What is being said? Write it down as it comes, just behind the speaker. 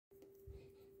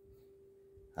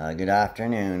Good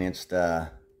afternoon.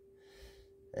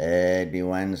 It'd be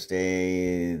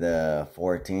Wednesday the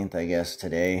 14th, I guess,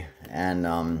 today.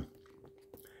 And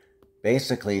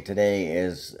basically today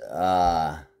is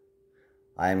I'm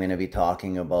going to be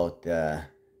talking about the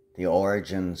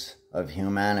origins of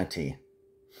humanity.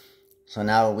 So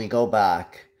now we go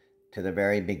back to the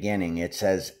very beginning. It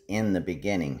says in the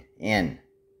beginning, in.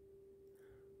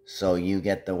 So you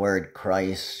get the word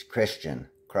Christian,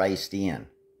 Christian.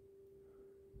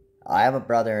 I have a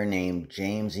brother named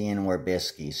James Ian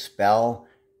Werbisky. Spell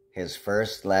his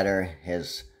first letter,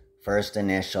 his first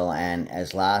initial, and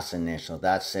his last initial.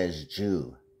 That says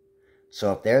Jew.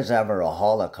 So if there's ever a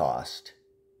Holocaust,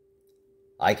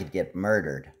 I could get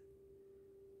murdered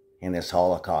in this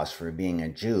Holocaust for being a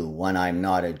Jew when I'm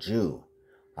not a Jew.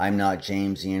 I'm not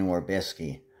James Ian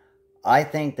Werbisky. I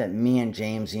think that me and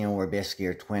James Ian Werbisky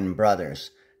are twin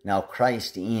brothers. Now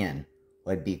Christ Ian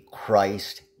would be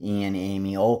Christ Ian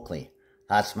Amy Oakley.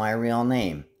 That's my real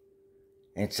name.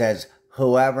 It says,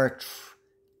 whoever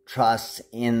trusts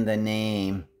in the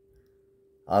name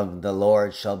of the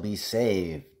Lord shall be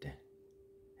saved.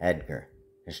 Edgar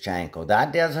Ischanko.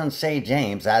 That doesn't say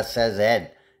James, that says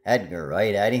Edgar,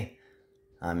 right, Eddie?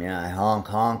 Honk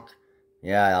honk.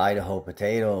 Yeah, Idaho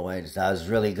potato. That was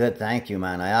really good, thank you,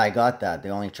 man. I got that. They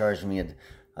only charged me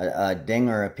a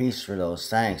dinger a piece for those.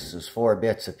 Thanks. It was 4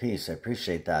 bits a piece. I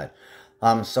appreciate that.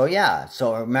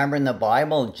 So remember in the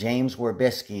Bible, James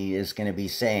Werbisky is going to be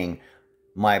saying,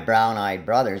 my brown-eyed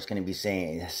brother is going to be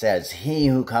saying, says, he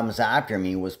who comes after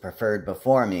me was preferred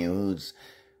before me, whose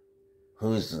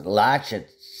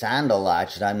sandal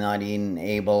latchet I'm not even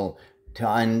able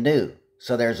to undo.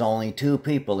 So there's only 2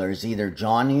 people. There's either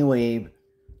Johnny Weeb.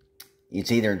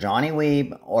 It's either Johnny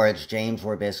Weeb or it's James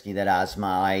Werbisky that has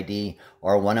my ID,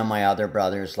 or one of my other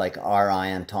brothers like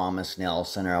R.I. Thomas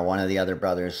Nelson, or one of the other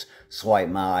brothers swipe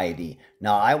my ID.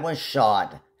 Now, I was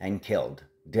shot and killed,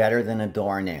 deader than a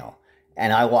doornail.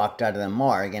 And I walked out of the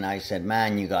morgue and I said,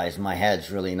 man, you guys, my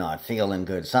head's really not feeling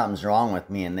good. Something's wrong with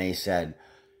me. And they said,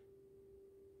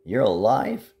 you're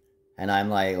alive? And I'm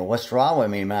like, what's wrong with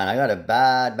me, man? I got a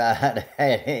bad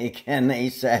headache. And they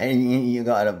say, you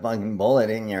got a fucking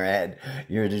bullet in your head.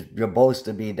 You're supposed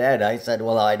to be dead. I said,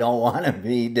 well, I don't want to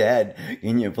be dead.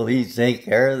 Can you please take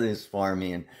care of this for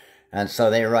me? And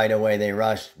so they right away, they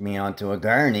rushed me onto a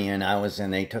gurney, and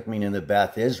they took me to the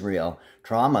Beth Israel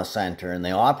Trauma Center, and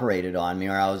they operated on me,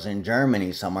 or I was in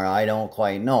Germany somewhere. I don't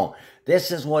quite know.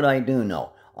 This is what I do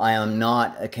know. I am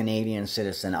not a Canadian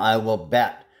citizen. I will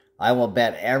bet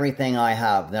everything I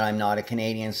have that I'm not a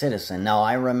Canadian citizen. Now,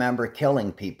 I remember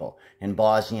killing people in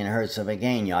Bosnia and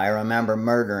Herzegovina. I remember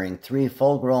murdering 3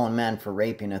 full-grown men for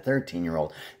raping a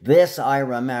 13-year-old. This I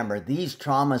remember. These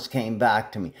traumas came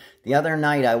back to me. The other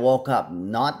night, I woke up,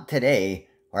 not today,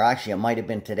 or actually it might have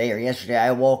been today or yesterday,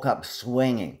 I woke up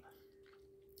swinging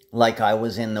like I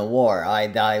was in the war.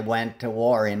 I went to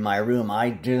war in my room. I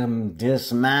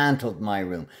dismantled my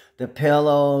room. The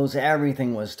pillows,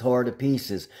 everything was tore to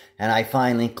pieces. And I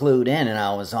finally clued in, and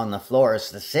I was on the floor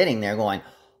sitting there going,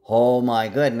 oh my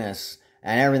goodness.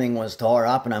 And everything was tore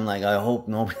up, and I'm like, I hope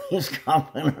nobody's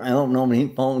coming. I hope nobody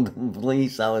phoned the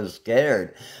police. I was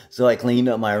scared. So I cleaned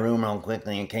up my room real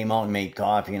quickly and came out and made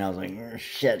coffee, and I was like,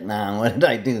 shit, man, what did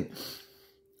I do?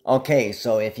 Okay,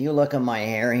 so if you look at my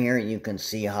hair here, you can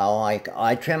see how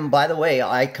I trim. By the way,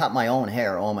 I cut my own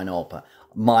hair, Oma and Opa.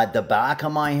 The back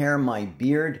of my hair, my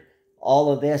beard,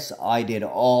 all of this, I did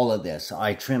all of this.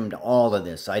 I trimmed all of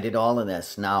this. I did all of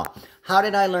this. Now, how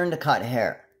did I learn to cut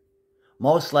hair?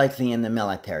 Most likely in the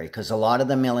military, because a lot of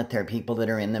the military people that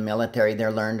are in the military, they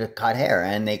learn to cut hair,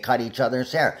 and they cut each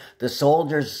other's hair. The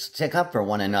soldiers stick up for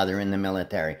one another in the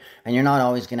military, and you're not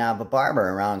always going to have a barber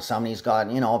around. Somebody's got,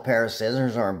 a pair of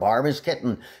scissors or a barber's kit,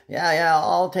 and yeah,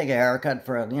 I'll take a haircut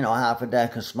for, half a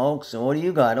deck of smokes. So what do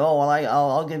you got? Oh, well,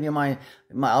 I'll give you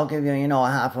I'll give you,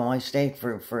 a half of my steak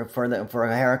for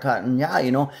a haircut, and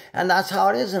and that's how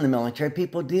it is in the military.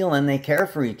 People deal and they care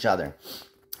for each other.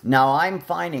 Now, I'm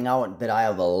finding out that I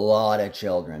have a lot of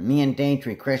children. Me and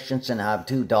Daintree Christensen have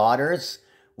 2 daughters.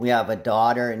 We have a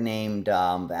daughter named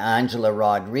Angela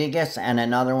Rodriguez and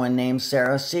another one named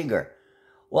Sarah Seeger.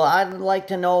 Well, I'd like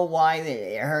to know why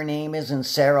her name isn't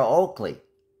Sarah Oakley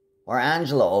or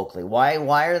Angela Oakley.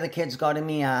 Why are the kids got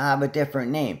to have a different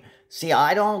name? See,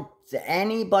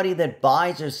 anybody that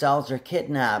buys or sells or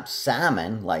kidnaps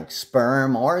salmon, like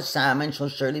sperm or salmon, shall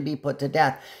surely be put to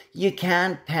death. You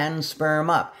can't pen sperm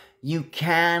up.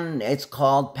 It's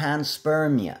called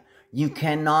panspermia. You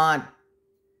cannot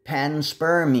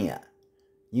panspermia.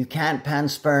 You can't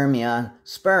panspermia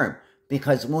sperm,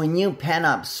 because when you pen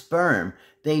up sperm,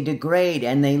 they degrade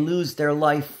and they lose their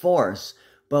life force.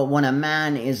 But when a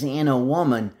man is in a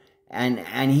woman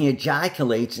and he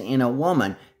ejaculates in a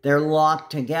woman, they're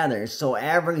locked together. So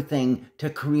everything to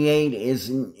create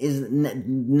is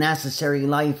necessary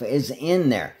life is in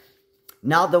there.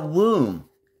 Now the womb,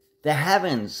 the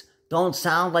heavens, don't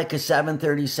sound like a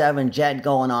 737 jet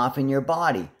going off in your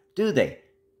body, do they?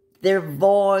 They're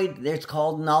void. It's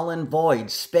called null and void.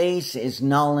 Space is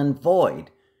null and void.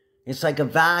 It's like a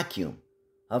vacuum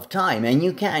of time. And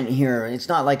you can't hear, it's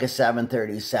not like a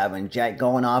 737 jet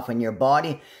going off in your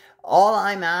body. All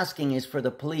I'm asking is for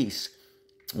the police.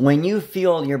 When you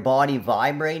feel your body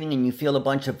vibrating and you feel a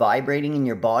bunch of vibrating in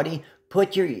your body,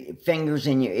 put your fingers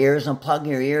in your ears and plug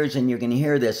your ears and you're going to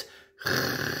hear this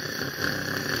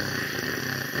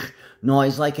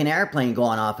noise like an airplane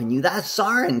going off in you. That's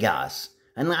sarin gas.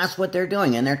 And that's what they're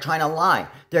doing. And they're trying to lie.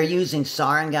 They're using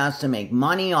sarin gas to make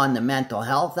money on the Mental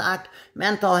Health Act.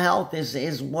 Mental health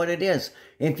is what it is.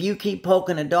 If you keep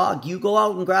poking a dog, you go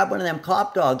out and grab one of them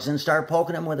cop dogs and start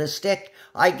poking him with a stick.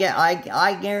 I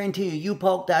guarantee you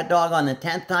poke that dog on the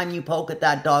 10th time you poke it,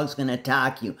 that dog's going to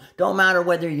attack you. Don't matter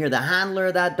whether you're the handler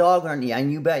of that dog or,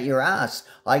 and you bet your ass,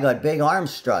 I got big arm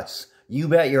struts. You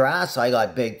bet your ass I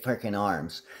got big freaking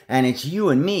arms. And it's you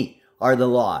and me are the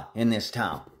law in this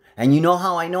town. And you know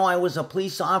how I know I was a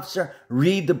police officer?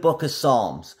 Read the book of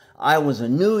Psalms. I was a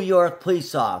New York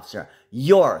police officer.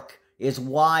 York is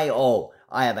Y-O.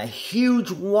 I have a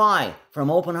huge Y from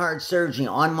open heart surgery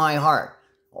on my heart.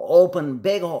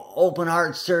 Big open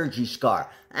heart surgery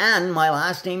scar. And my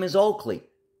last name is Oakley.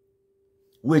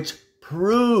 Which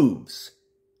proves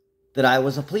that I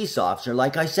was a police officer.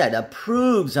 Like I said, it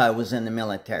proves I was in the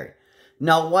military.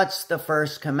 Now, what's the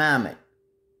first commandment?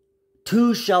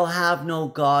 Two shall have no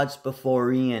gods before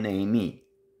me.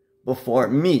 Before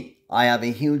me. I have a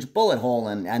huge bullet hole,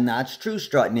 and that's true,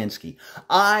 Strutninsky.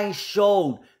 I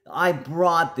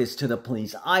brought this to the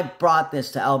police. I brought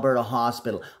this to Alberta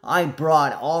Hospital. I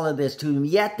brought all of this to them,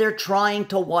 yet they're trying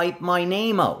to wipe my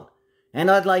name out. And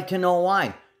I'd like to know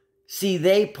why. See,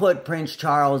 they put Prince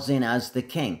Charles in as the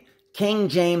king. King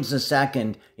James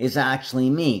II is actually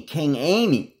me. King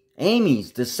Amy.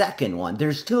 Amy's the second one.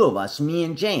 There's two of us, me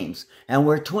and James, and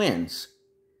we're twins.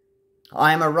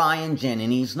 I'm a Ryan Jin,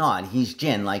 and he's not. He's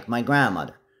Jin, like my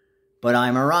grandmother. But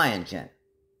I'm a Ryan Jin.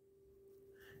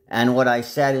 And what I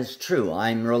said is true.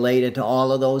 I'm related to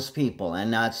all of those people,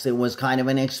 and it was kind of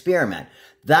an experiment.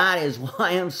 That is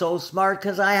why I'm so smart,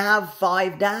 because I have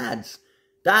 5 dads.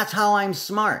 That's how I'm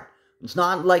smart. It's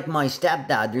not like my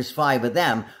stepdad, there's 5 of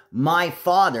them. My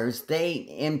fathers, they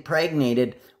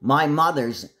impregnated my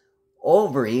mother's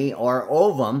ovary or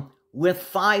ovum with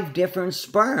 5 different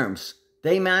sperms.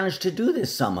 They managed to do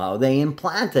this somehow. They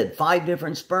implanted 5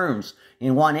 different sperms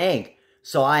in one egg.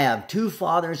 So I have 2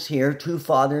 fathers here, 2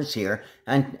 fathers here,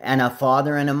 and a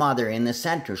father and a mother in the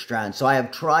center strand. So I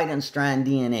have trident strand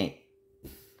DNA.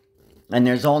 And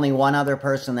there's only one other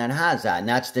person that has that, and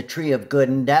that's the tree of good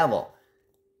and devil.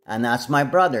 And that's my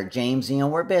brother, James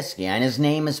Ian Werbisky. And his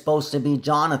name is supposed to be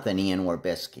Jonathan Ian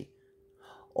Werbisky.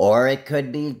 Or it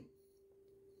could be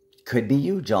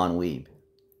you, John Weeb.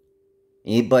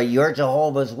 But you're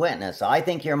Jehovah's Witness. I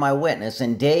think you're my witness.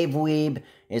 And Dave Weeb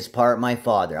is part of my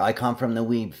father. I come from the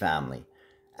Weeb family.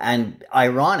 And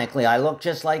ironically, I look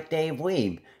just like Dave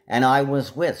Weeb. And I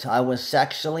was with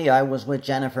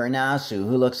Jennifer Nasu,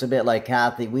 who looks a bit like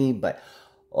Kathy Weeb. But,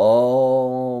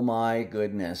 oh my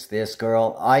goodness, this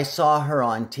girl, I saw her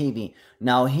on TV.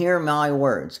 Now hear my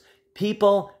words.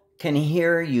 People can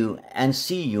hear you and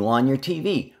see you on your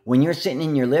TV. When you're sitting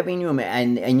in your living room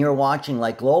and you're watching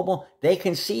like Global, they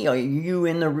can see you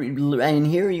and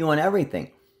hear you and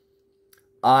everything.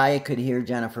 I could hear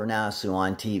Jennifer Nasu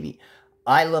on TV.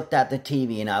 I looked at the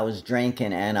TV and I was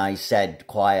drinking and I said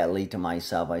quietly to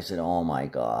myself, I said, oh my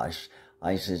gosh.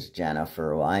 I says,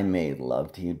 Jennifer, I made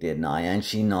love to you, didn't I? And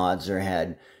she nods her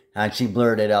head. And she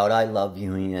blurted out, I love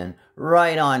you, Ian.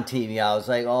 Right on TV. I was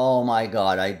like, oh my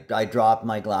God. I dropped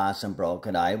my glass and broke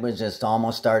it. I was just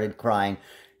almost started crying.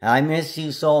 I miss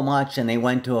you so much. And they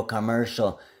went to a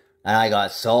commercial. And I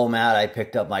got so mad. I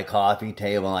picked up my coffee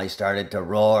table. I started to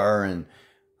roar. And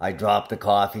I dropped the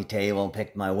coffee table,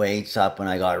 picked my weights up. And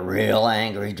I got real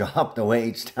angry, dropped the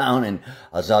weights down. And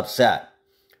I was upset.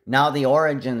 Now the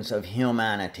origins of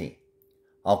humanity.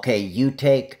 Okay, you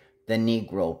take the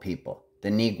Negro people. The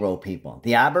Negro people.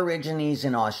 The Aborigines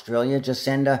in Australia,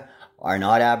 Jacinda, are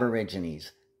not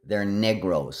Aborigines. They're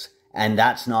Negroes. And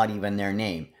that's not even their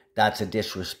name. That's a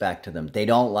disrespect to them. They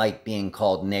don't like being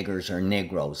called niggers or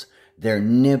Negroes. They're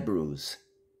Nibrus.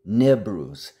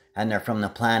 Nibrus. And they're from the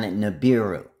planet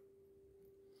Nibiru.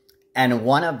 And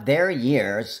one of their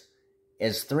years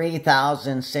is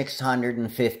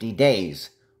 3,650 days.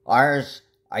 Ours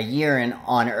A year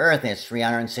on Earth is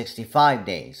 365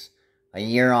 days. A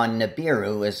year on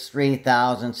Nibiru is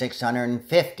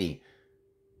 3,650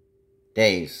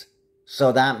 days.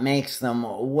 So that makes them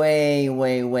way,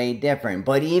 way, way different.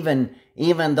 But even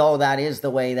though that is the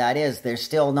way that is, they're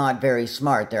still not very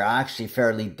smart. They're actually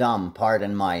fairly dumb,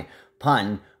 pardon my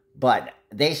pun. But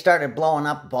they started blowing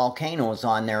up volcanoes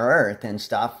on their Earth and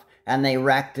stuff, and they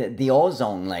wrecked the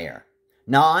ozone layer.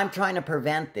 Now, I'm trying to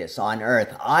prevent this on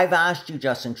Earth. I've asked you,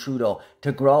 Justin Trudeau,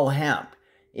 to grow hemp.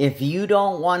 If you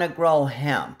don't want to grow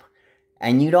hemp,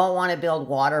 and you don't want to build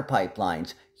water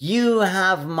pipelines, you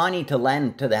have money to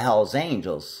lend to the Hells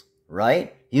Angels,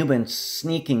 right? You've been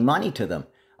sneaking money to them.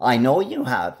 I know you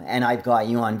have, and I've got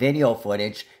you on video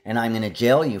footage, and I'm going to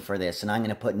jail you for this, and I'm going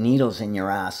to put needles in your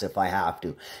ass if I have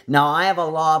to. Now, I have a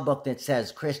law book that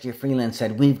says, Chrystia Freeland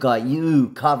said, we've got you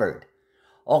covered.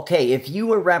 Okay, if you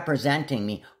were representing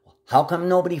me, how come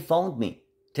nobody phoned me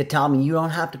to tell me you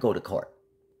don't have to go to court?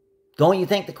 Don't you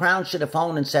think the Crown should have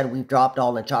phoned and said, we've dropped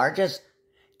all the charges?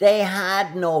 They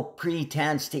had no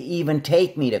pretense to even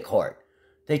take me to court.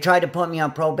 They tried to put me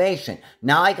on probation.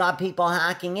 Now I got people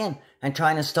hacking in and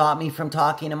trying to stop me from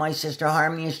talking to my sister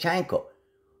Harmony Yushchenko.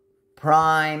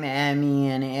 Prime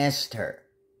Minister.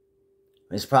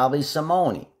 It's probably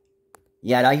Simone.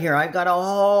 Yet I hear I've got a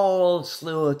whole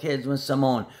slew of kids with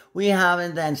Simone. We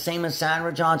haven't then. Same as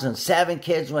Sandra Johnson. 7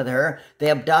 kids with her.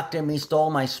 They abducted me, stole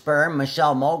my sperm.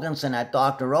 Michelle Mogensen at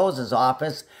Dr. Rose's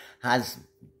office has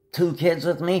 2 kids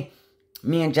with me.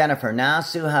 Me and Jennifer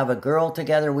Nasu have a girl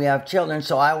together. We have children.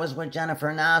 So I was with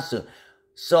Jennifer Nasu.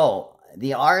 So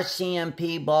the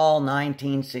RCMP ball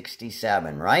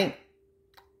 1967, right?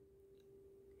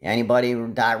 Anybody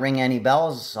that ring any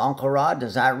bells? Uncle Rod,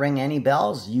 does that ring any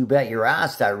bells? You bet your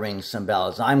ass that rings some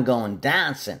bells. I'm going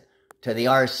dancing to the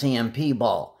RCMP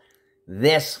ball.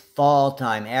 This fall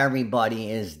time, everybody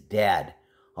is dead.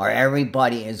 Or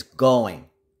everybody is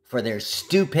going for their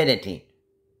stupidity.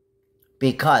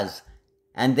 Because,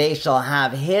 and they shall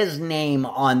have his name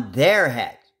on their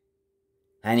head.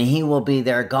 And he will be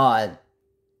their God.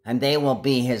 And they will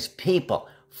be his people.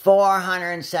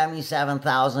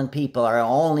 477,000 people are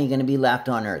only going to be left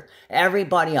on earth.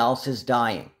 Everybody else is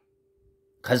dying.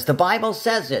 Because the Bible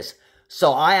says this.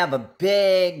 So I have a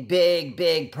big, big,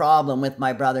 big problem with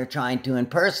my brother trying to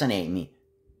impersonate me.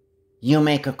 You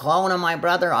make a clone of my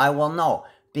brother, I will know.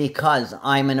 Because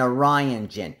I'm an Orion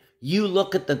Jinn. You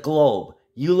look at the globe.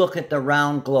 You look at the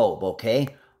round globe, okay?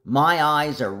 My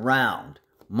eyes are round.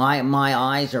 My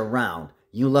eyes are round.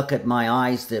 You look at my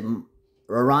eyes that...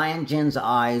 Orion Jinn's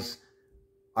eyes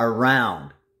are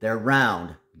round. They're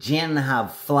round. Jinn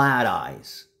have flat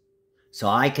eyes. So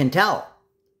I can tell.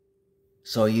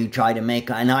 So you try to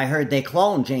make... And I heard they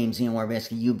cloned James Ian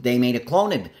Warbisky. They made a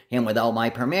clone of him without my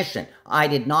permission. I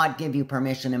did not give you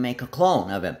permission to make a clone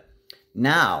of him.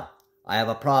 Now, I have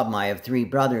a problem. I have 3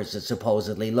 brothers that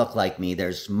supposedly look like me.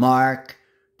 There's Mark,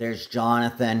 there's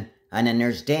Jonathan, and then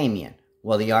there's Damien.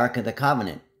 Well, the Ark of the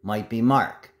Covenant might be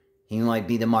Mark. He might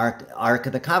be the Ark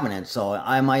of the Covenant, so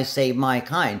I might save my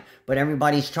kind. But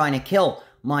everybody's trying to kill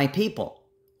my people.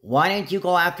 Why didn't you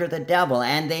go after the devil?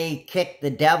 And they kicked the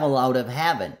devil out of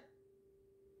heaven.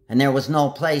 And there was no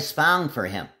place found for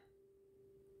him.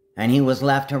 And he was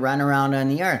left to run around on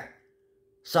the earth.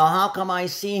 So how come I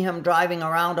see him driving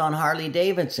around on Harley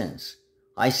Davidsons?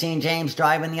 I seen James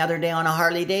driving the other day on a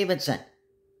Harley Davidson.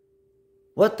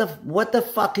 What the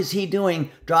fuck is he doing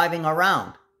driving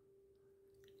around?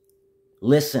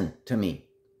 Listen to me.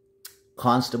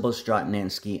 Constable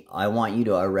Strutninsky, I want you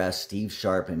to arrest Steve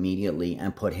Sharp immediately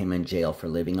and put him in jail for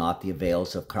living off the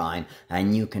avails of crime,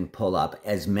 and you can pull up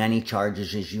as many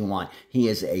charges as you want. He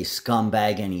is a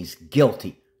scumbag and he's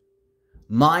guilty.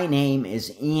 My name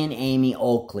is Ian Amy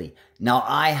Oakley. Now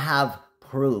I have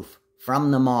proof from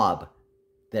the mob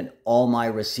that all my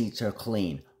receipts are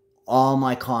clean. All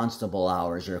my constable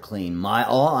hours are clean.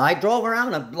 I drove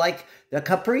around like the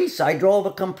Caprice. I drove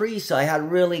a Caprice. I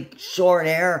had really short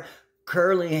hair,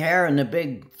 curly hair, and the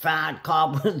big fat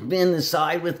cop was in the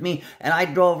side with me. And I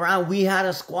drove around. We had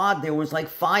a squad. There was like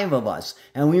 5 of us.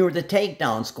 And we were the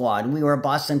takedown squad. We were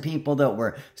busting people that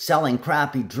were selling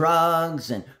crappy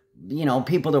drugs and, you know,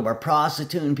 people that were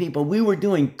prostituting people. We were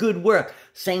doing good work.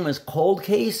 Same as Cold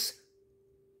Case.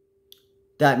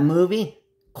 That movie.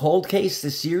 Cold Case,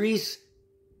 the series,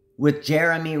 with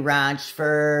Jeremy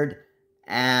Ratchford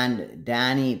and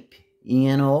Danny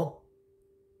Piano.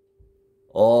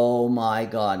 Oh my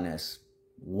goodness.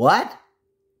 What?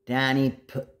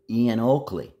 Ian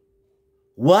Oakley.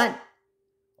 What?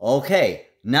 Okay,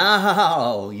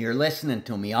 now you're listening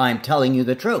to me. I'm telling you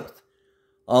the truth.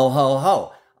 Oh ho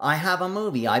ho. I have a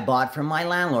movie I bought from my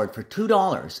landlord for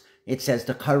 $2 It says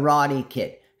The Karate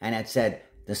Kid. And it said,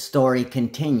 the story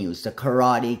continues, The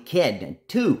Karate Kid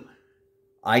 2.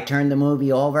 I turned the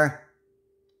movie over.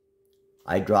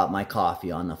 I dropped my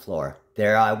coffee on the floor.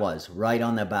 There I was, right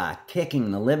on the back,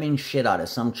 kicking the living shit out of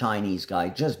some Chinese guy,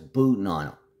 just booting on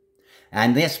him.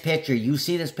 And this picture, you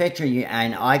see this picture,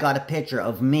 and I got a picture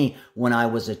of me when I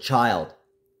was a child.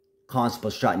 Constable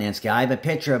Strutninsky. I have a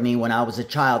picture of me when I was a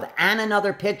child and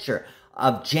another picture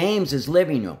of James's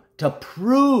living room to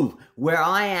prove where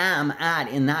I am at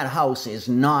in that house is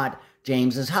not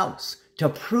James's house. To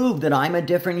prove that I'm a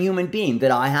different human being,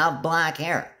 that I have black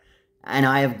hair and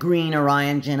I have green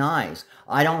Orion eyes.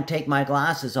 I don't take my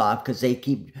glasses off because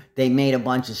they made a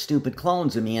bunch of stupid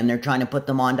clones of me and they're trying to put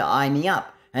them on to eye me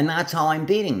up. And that's how I'm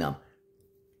beating them.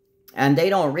 And they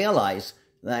don't realize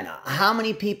that how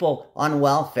many people on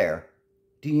welfare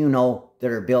do you know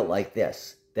that are built like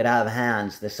this, that have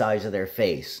hands the size of their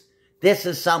face? This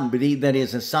is somebody that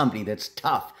is somebody that's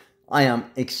tough. I am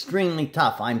extremely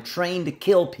tough. I'm trained to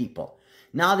kill people.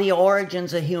 Now the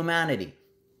origins of humanity.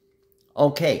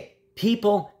 Okay,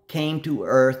 people came to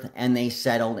Earth and they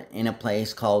settled in a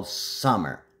place called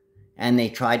Sumer. And they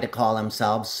tried to call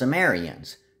themselves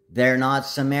Sumerians. They're not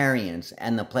Sumerians,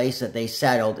 and the place that they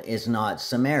settled is not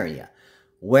Samaria.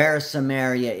 Where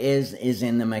Samaria is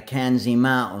in the Mackenzie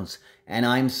Mountains, and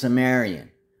I'm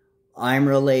Sumerian. I'm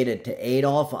related to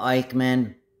Adolf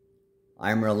Eichmann,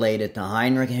 I'm related to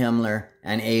Heinrich Himmler,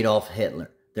 and Adolf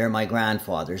Hitler. They're my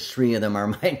grandfathers. 3 of them are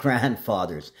my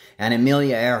grandfathers. And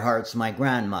Amelia Earhart's my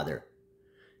grandmother.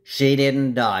 She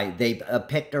didn't die. They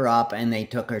picked her up and they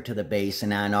took her to the base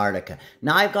in Antarctica.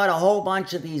 Now I've got a whole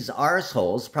bunch of these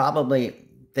arseholes. Probably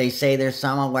they say there's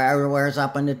somewhere's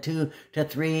up into 2 to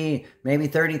 3, maybe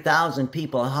 30,000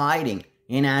 people hiding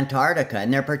in Antarctica.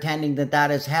 And they're pretending that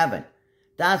that is heaven.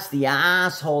 That's the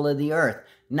asshole of the earth.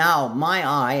 Now my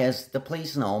eye, as the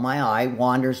police know, my eye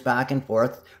wanders back and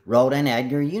forth. Rhoda and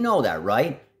Edgar, you know that,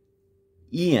 right?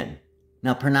 Ian.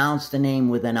 Now pronounce the name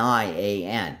with an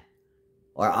I-A-N.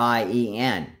 Or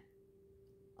I-E-N.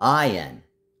 Ion.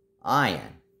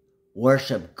 Ion.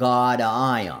 Worship God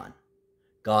Ion.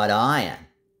 God Ion.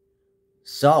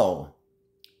 So,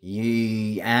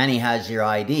 Annie has your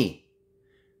ID.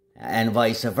 And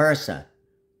vice versa.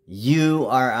 You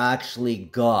are actually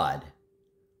God,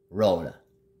 Rhoda.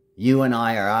 You and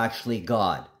I are actually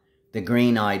God. The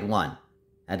green-eyed one.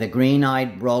 And the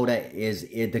green-eyed Rhoda is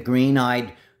the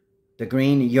green-eyed,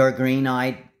 you're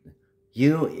green-eyed,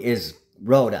 you is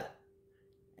Rhoda.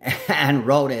 And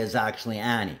Rhoda is actually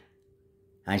Annie.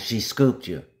 And she scooped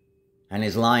you and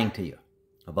is lying to you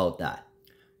about that.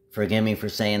 Forgive me for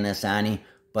saying this, Annie,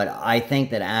 but I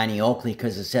think that Annie Oakley,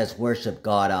 because it says worship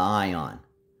God Ion.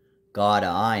 God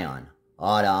Ion.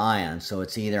 Oda Ion. So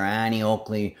it's either Annie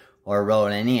Oakley or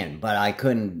Rhoda and Ian. But I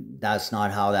couldn't, that's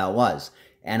not how that was.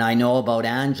 And I know about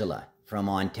Angela from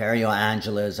Ontario.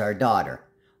 Angela is our daughter.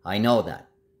 I know that.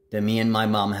 That me and my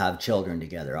mom have children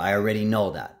together. I already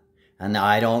know that. And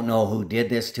I don't know who did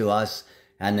this to us.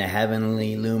 And the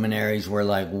heavenly luminaries were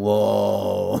like,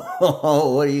 whoa,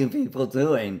 what are you people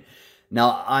doing?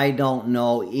 Now, I don't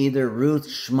know. Either Ruth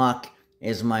Schmuck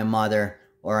is my mother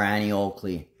or Annie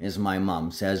Oakley is my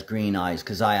mom. Says green eyes,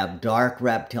 because I have dark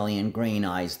reptilian green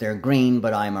eyes. They're green,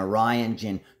 but I'm Orion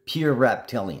Jin, pure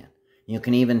reptilian. You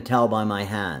can even tell by my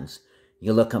hands.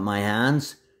 You look at my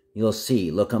hands, you'll see.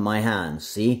 Look at my hands.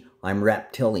 See? I'm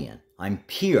reptilian. I'm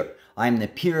pure. I'm the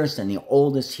purest and the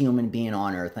oldest human being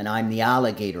on earth, and I'm the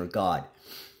alligator god.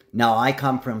 Now, I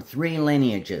come from 3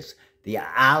 lineages. The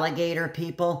alligator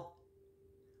people,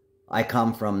 I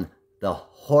come from the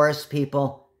horse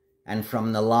people, and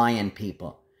from the lion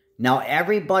people. Now,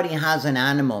 everybody has an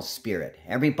animal spirit.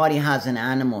 Everybody has an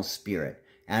animal spirit.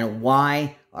 And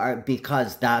why?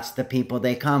 Because that's the people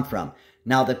they come from.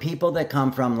 Now, the people that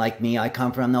come from, like me, I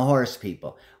come from the horse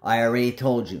people. I already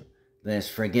told you this.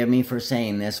 Forgive me for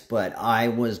saying this, but I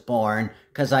was born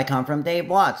because I come from Dave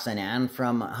Watson and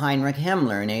from Heinrich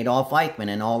Himmler and Adolf Eichmann,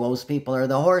 and all those people are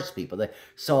the horse people.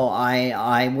 So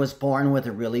I was born with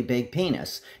a really big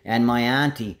penis, and my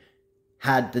auntie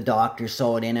had the doctor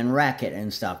sew it in and wreck it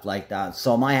and stuff like that.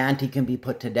 So my auntie can be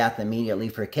put to death immediately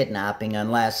for kidnapping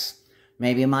unless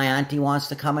maybe my auntie wants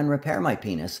to come and repair my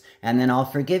penis, and then I'll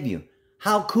forgive you.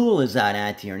 How cool is that,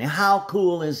 Auntie Ernie? How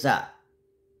cool is that?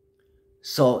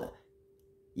 So,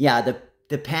 yeah,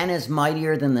 the pen is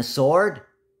mightier than the sword.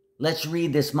 Let's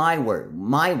read this my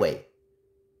way.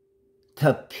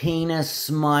 To penis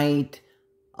smite,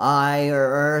 eye or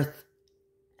earth,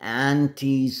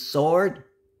 Auntie's sword.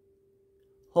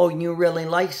 Oh, you really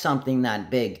like something that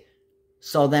big.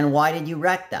 So then why did you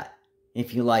wreck that?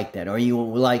 If you liked it, or you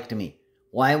liked me.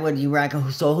 Why would you wreck?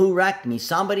 So who wrecked me?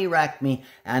 Somebody wrecked me,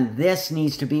 and this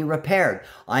needs to be repaired.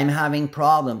 I'm having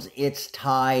problems. It's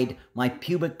tied. My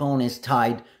pubic bone is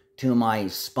tied to my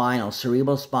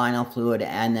cerebral spinal fluid,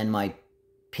 and then my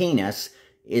penis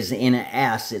is in an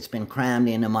S. It's been crammed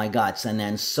into my guts and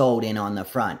then sewed in on the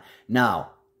front.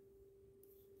 Now,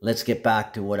 let's get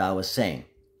back to what I was saying.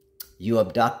 You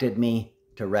abducted me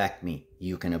to wreck me.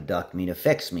 You can abduct me to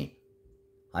fix me.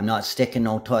 I'm not sticking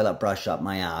no toilet brush up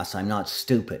my ass. I'm not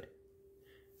stupid.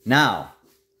 Now,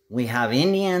 we have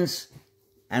Indians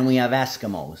and we have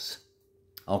Eskimos.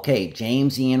 Okay,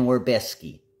 James Ian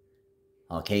Werbisky.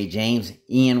 Okay, James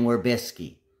Ian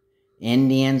Werbisky.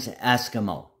 Indians,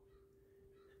 Eskimo.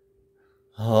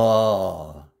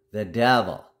 Oh, the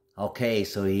devil. Okay,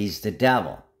 so he's the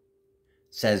devil.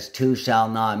 Says, two shall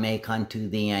not make unto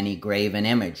thee any graven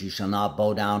image. You shall not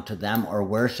bow down to them or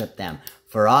worship them.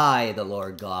 For I, the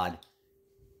Lord God,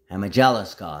 am a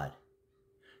jealous God,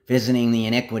 visiting the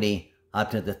iniquity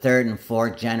up to the third and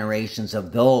fourth generations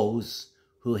of those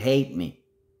who hate me.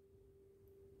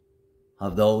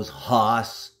 Of those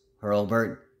Haas,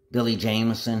 Hurlbert, Billy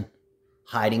Jameson,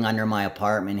 hiding under my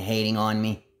apartment, hating on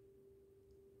me.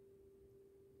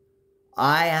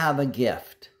 I have a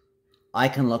gift. I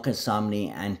can look at somebody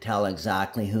and tell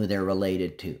exactly who they're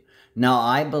related to. Now,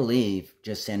 I believe,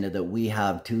 Jacinda, that we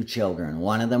have two children.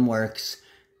 One of them works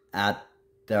at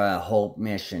the Hope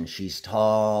Mission. She's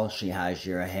tall, she has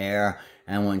your hair,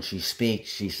 and when she speaks,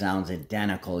 she sounds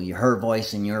identical. Her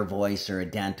voice and your voice are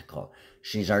identical.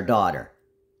 She's our daughter,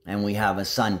 and we have a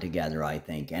son together, I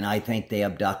think. And I think they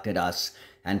abducted us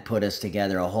and put us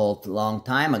together a whole long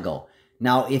time ago.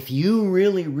 Now, if you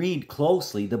really read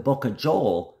closely the book of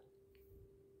Joel,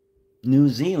 New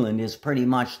Zealand is pretty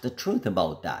much the truth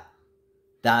about that.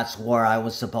 That's where I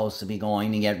was supposed to be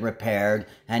going to get repaired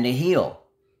and to heal.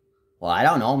 Well, I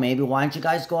don't know. Maybe why don't you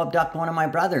guys go abduct one of my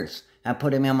brothers and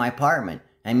put him in my apartment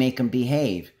and make him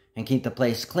behave and keep the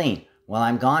place clean while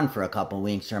I'm gone for a couple of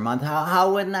weeks or a month?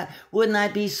 How wouldn't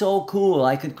that be so cool?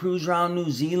 I could cruise around New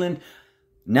Zealand.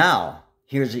 Now,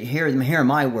 here are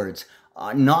my words.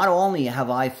 Not only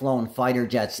have I flown fighter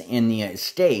jets in the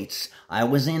States, I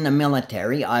was in the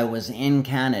military, I was in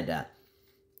Canada.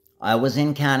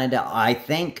 I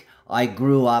think I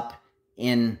grew up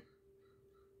in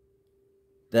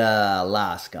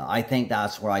Alaska. I think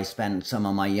that's where I spent some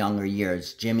of my younger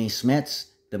years. Jimmy Smits,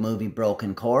 the movie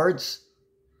Broken Chords.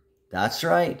 That's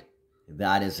right.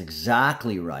 That is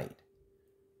exactly right.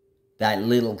 That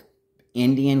little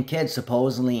Indian kid,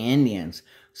 supposedly Indians.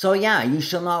 So yeah, you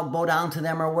shall not bow down to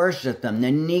them or worship them.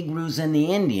 The Negroes and the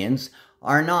Indians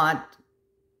are not.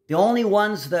 The only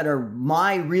ones that are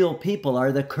my real people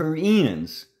are the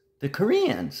Koreans. The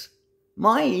Koreans.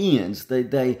 My Ians.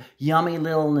 The yummy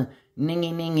little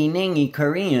ningy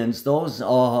Koreans. Those,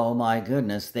 oh my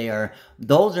goodness,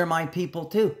 those are my people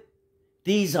too.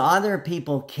 These other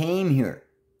people came here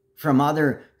from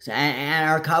other, and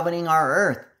are coveting our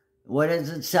earth. What is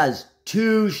it says?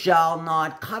 Two shall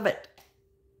not covet.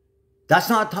 That's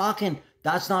talking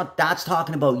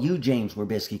about you, James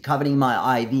Werbisky, coveting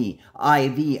my IV,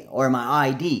 or my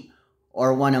ID,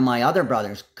 or one of my other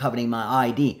brothers coveting my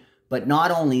ID. But not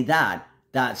only that,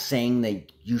 that's saying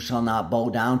that you shall not bow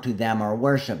down to them or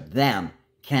worship them,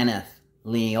 Kenneth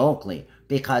Lee Oakley,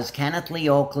 because Kenneth Lee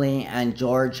Oakley and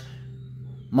George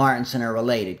Martinson are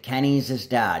related. Kenny's his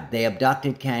dad. They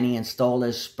abducted Kenny and stole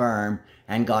his sperm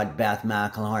and got Beth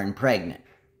McElhorn pregnant.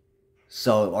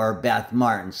 So, or Beth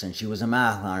Martinson. She was a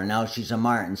McElhorn. Now she's a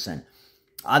Martinson.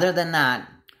 Other than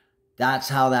that, that's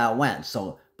how that went.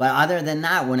 So, but other than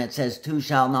that, when it says two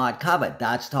shall not covet,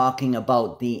 that's talking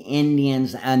about the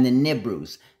Indians and the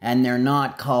Negroes. And they're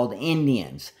not called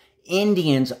Indians.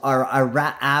 Indians are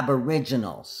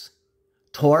aboriginals.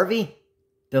 Torvi,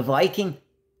 the Viking,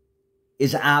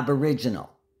 is aboriginal.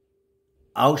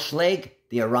 Auschlag,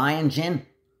 the Orion Jin,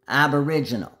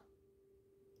 aboriginal.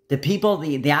 The people,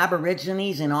 the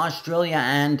Aborigines in Australia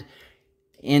and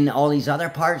in all these other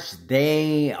parts,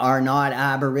 they are not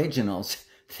Aboriginals.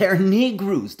 They're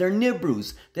Negroes. They're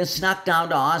Nibroos that snuck down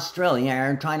to Australia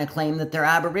and are trying to claim that they're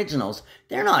Aboriginals.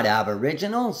 They're not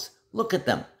Aboriginals. Look at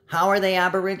them. How are they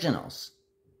Aboriginals?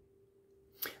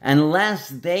 Unless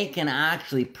they can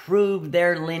actually prove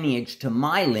their lineage to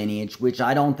my lineage, which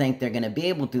I don't think they're going to be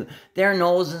able to. Their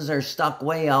noses are stuck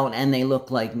way out and they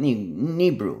look like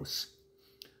Nibroos.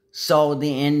 So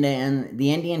the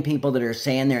Indian people that are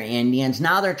saying they're Indians,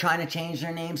 now they're trying to change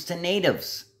their names to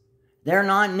natives. They're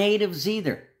not natives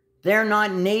either. They're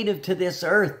not native to this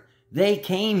earth. They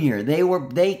came here.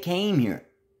 They came here.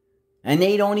 And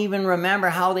they don't even remember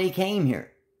how they came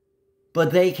here.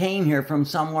 But they came here from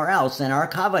somewhere else and are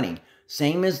coveting.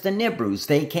 Same as the Nibru's.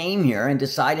 They came here and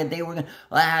decided they were going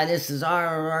to, this is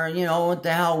our, you know, what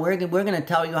the hell, we're going to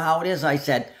tell you how it is. I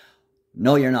said,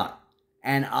 no, you're not.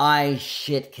 And I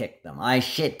shit-kicked them. I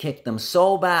shit-kicked them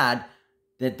so bad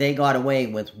that they got away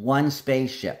with one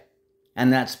spaceship.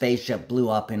 And that spaceship blew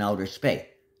up in outer space.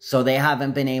 So they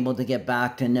haven't been able to get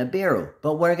back to Nibiru.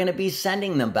 But we're going to be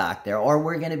sending them back there, or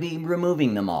we're going to be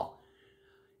removing them all.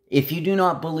 If you do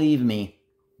not believe me,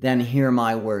 then hear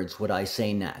my words, what I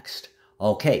say next.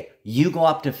 Okay, you go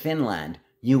up to Finland,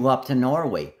 you go up to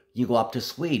Norway, you go up to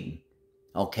Sweden,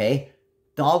 okay?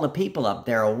 All the people up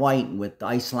there are white with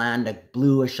Icelandic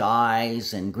bluish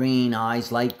eyes and green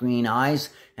eyes, light green eyes,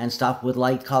 and stuff with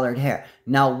light colored hair.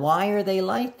 Now, why are they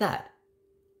like that?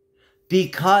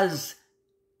 Because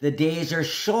the days are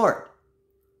short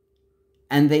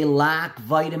and they lack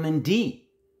vitamin D.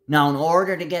 Now, in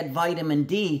order to get vitamin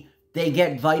D, they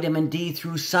get vitamin D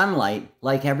through sunlight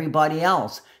like everybody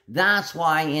else. That's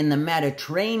why in the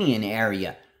Mediterranean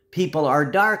area, people are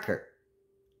darker.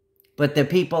 But the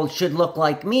people should look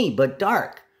like me, but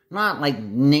dark. Not like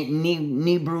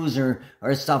Nebrus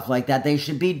or stuff like that. They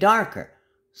should be darker.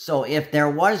 So if there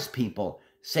was people,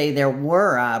 say there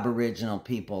were Aboriginal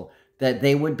people, that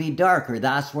they would be darker.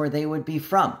 That's where they would be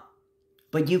from.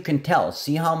 But you can tell.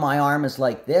 See how my arm is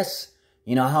like this?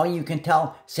 You know how you can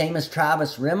tell? Same as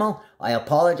Travis Rimmel. I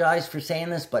apologize for saying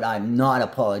this, but I'm not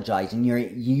apologizing. You're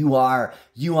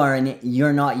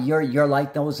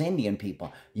like those Indian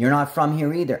people. You're not from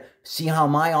here either. See how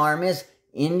my arm is?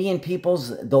 Indian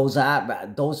people's, those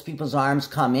people's arms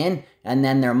come in and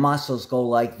then their muscles go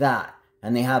like that.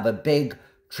 And they have a big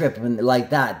trip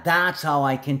like that. That's how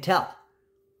I can tell.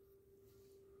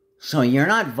 So you're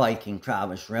not Viking,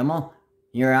 Travis Rimmel.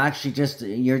 You're actually just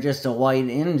a white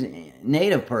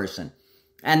native person.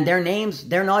 And their names,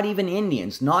 they're not even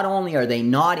Indians. Not only are they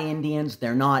not Indians,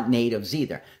 they're not natives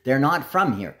either. They're not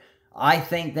from here. I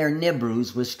think they're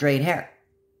Nibrus with straight hair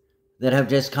that have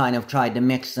just kind of tried to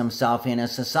mix themselves in a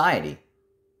society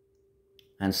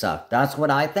and stuff. That's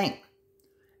what I think.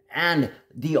 And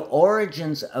the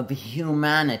origins of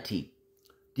humanity,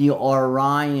 the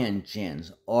Orion Jinn.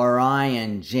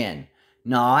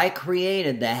 Now, I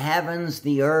created the heavens,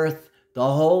 the earth, the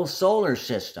whole solar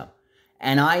system.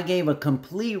 And I gave a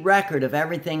complete record of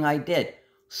everything I did.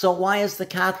 So why is the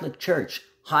Catholic Church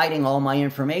hiding all my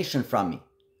information from me?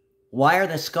 Why are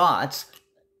the Scots,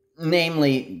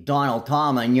 namely Donald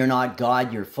Tomlin, you're not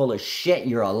God, you're full of shit,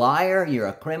 you're a liar, you're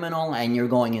a criminal, and you're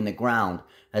going in the ground.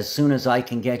 As soon as I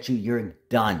can get you, you're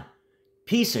done.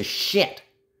 Piece of shit.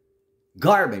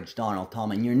 Garbage, Donald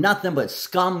Tomlin. You're nothing but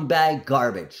scumbag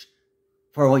garbage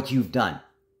for what you've done.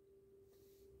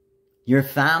 Your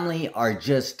family are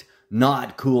just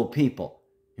not cool people.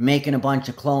 You're making a bunch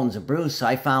of clones of Bruce,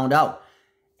 I found out.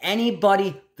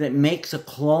 Anybody that makes a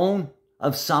clone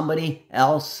of somebody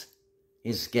else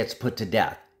gets put to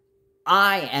death.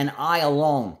 I and I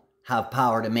alone have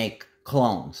power to make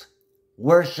clones.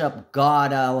 Worship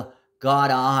God,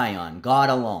 Ion, God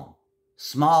alone.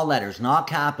 Small letters, not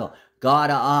capital. God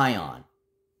Ion.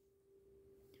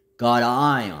 God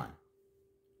Ion.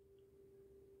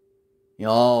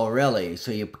 Oh, really?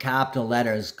 So you capital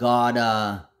letters, God,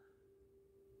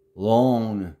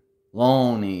 Loney,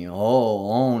 Loney.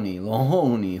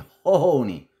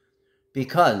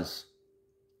 Because,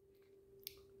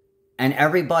 and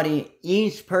everybody,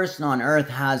 each person on earth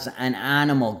has an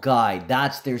animal guide.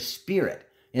 That's their spirit,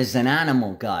 is an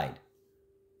animal guide.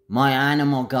 My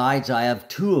animal guides, I have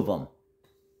 2 of them.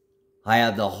 I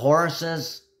have the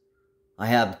horses, I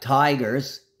have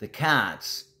tigers, the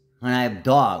cats, and I have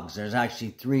dogs. There's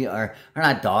actually 3, or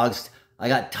not dogs. I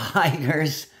got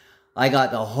tigers, I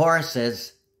got the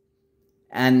horses,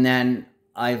 and then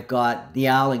I've got the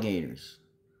alligators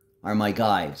are my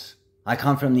guides. I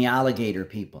come from the alligator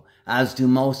people, as do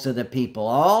most of the people.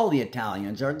 All the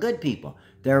Italians are good people.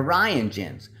 They're Ryan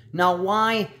Jinns. Now,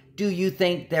 why do you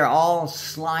think they're all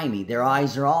slimy? Their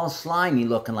eyes are all slimy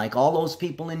looking like all those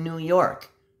people in New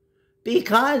York.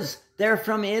 Because they're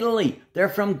from Italy. They're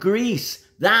from Greece.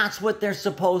 That's what they're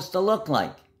supposed to look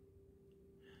like.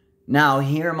 Now,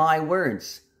 hear my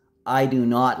words. I do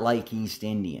not like East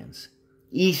Indians.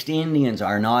 East Indians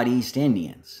are not East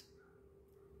Indians.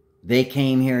 They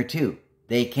came here too.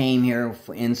 They came here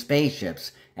in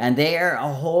spaceships. And they are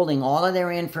holding all of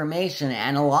their information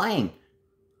and lying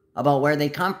about where they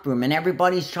come from. And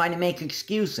everybody's trying to make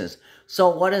excuses. So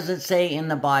what does it say in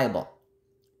the Bible?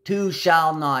 2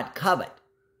 shall not covet.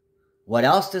 What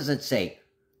else does it say?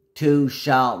 2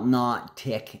 shall not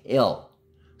tick ill.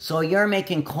 So you're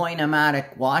making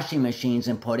Coinomatic washing machines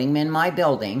and putting them in my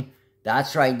building.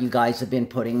 That's right, you guys have been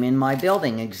putting them in my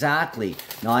building, exactly.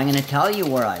 Now I'm going to tell you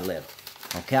where I live.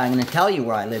 Okay, I'm going to tell you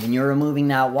where I live, and you're removing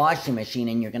that washing machine,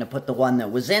 and you're going to put the one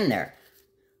that was in there.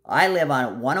 I live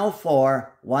on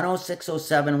 104,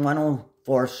 10607,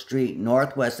 104th Street,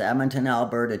 Northwest Edmonton,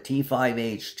 Alberta,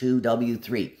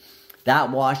 T5H2W3.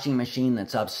 That washing machine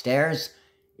that's upstairs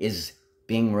is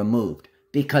being removed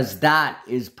because that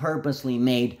is purposely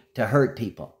made to hurt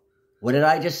people. What did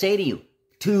I just say to you?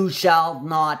 Two shall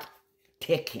not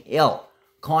tick ill.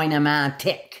 Coin a man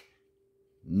tick.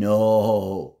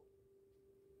 No.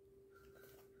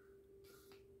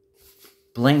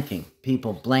 Blinking.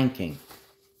 People blinking.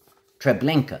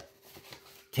 Treblinka.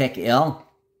 Tick ill.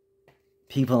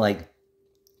 People like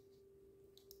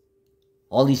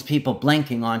all these people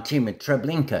blinking on team with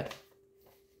Treblinka.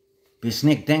 Bis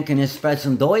nicht denken ist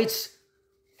sprechen Deutsch.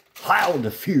 Heil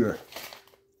dafür.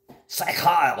 It's like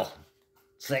Heil.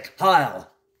 It's like Heil.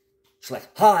 It's like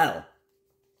Heil.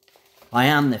 I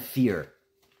am the fear.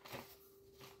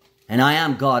 And I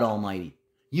am God Almighty.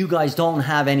 You guys don't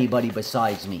have anybody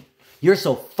besides me. You're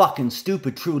so fucking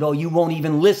stupid, Trudeau, you won't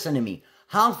even listen to me.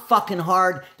 How fucking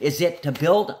hard is it to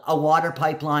build a water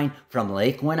pipeline from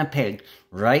Lake Winnipeg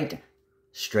right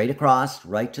straight across,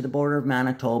 right to the border of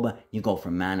Manitoba? You go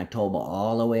from Manitoba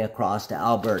all the way across to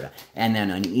Alberta. And then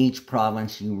in each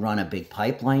province, you run a big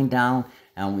pipeline down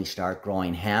and we start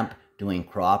growing hemp, doing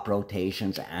crop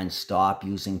rotations, and stop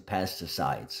using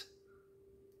pesticides.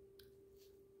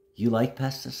 You like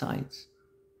pesticides?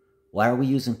 Why are we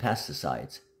using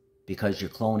pesticides? Because you're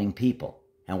cloning people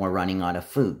and we're running out of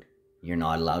food. You're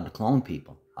not allowed to clone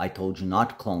people. I told you not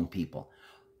to clone people.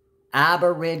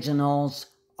 Aboriginals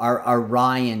are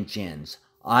Orion Jins.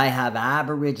 I have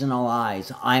Aboriginal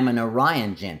eyes. I'm an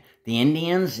Orion Jin. The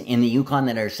Indians in the Yukon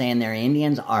that are saying they're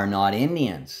Indians are not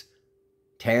Indians.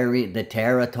 The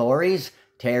territories,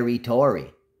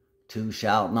 territory. Two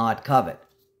shalt not covet.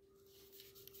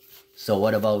 So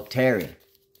what about Terry?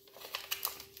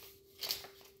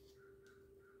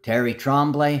 Terry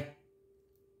Tremblay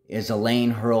is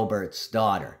Elaine Hurlbert's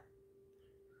daughter.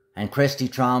 And Christy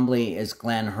Tremblay is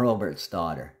Glenn Hurlbert's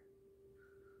daughter.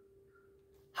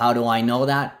 How do I know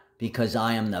that? Because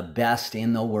I am the best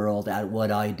in the world at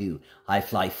what I do. I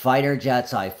fly fighter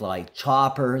jets, I fly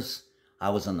choppers, I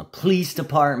was on the police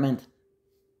department,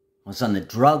 I was on the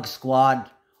drug squad,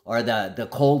 or the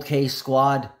cold case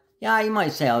squad. Yeah, you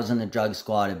might say I was in the drug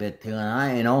squad a bit too,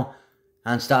 and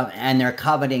stuff. And they're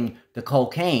coveting the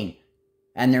cocaine.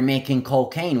 And they're making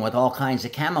cocaine with all kinds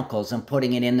of chemicals and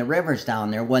putting it in the rivers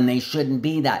down there when they shouldn't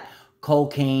be that.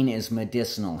 Cocaine is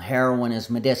medicinal. Heroin is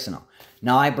medicinal.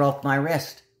 Now, I broke my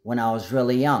wrist when I was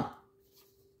really young.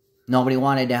 Nobody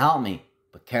wanted to help me.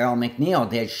 But Carol McNeil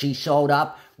did. She showed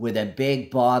up with a big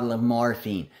bottle of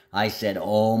morphine. I said,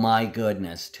 oh my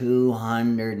goodness,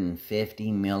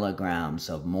 250 milligrams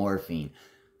of morphine.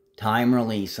 Time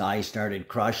release, I started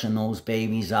crushing those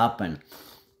babies up, and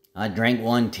I'd drink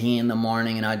one tea in the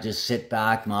morning and I'd just sit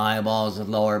back, my eyeballs would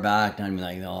lower back, and I'd be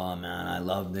like, oh man, I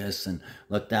love this, and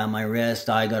looked at my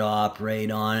wrist, I got to operate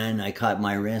on it, and I cut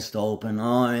my wrist open,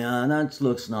 oh yeah, that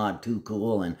looks not too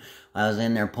cool, and I was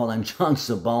in there pulling chunks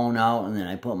of bone out, and then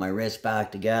I put my wrist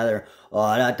back together,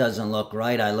 oh, that doesn't look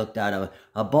right, I looked at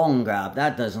a bone graft,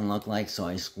 that doesn't look like, so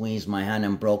I squeezed my hand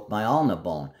and broke my ulna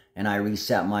bone, and I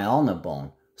reset my ulna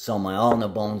bone. So my ulna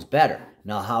bone's better.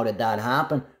 Now, how did that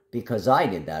happen? Because I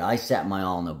did that. I set my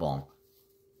ulna bone.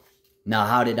 Now,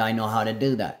 how did I know how to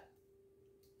do that?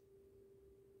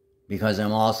 Because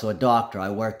I'm also a doctor. I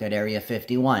worked at Area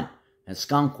 51 at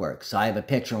Skunk Works. I have a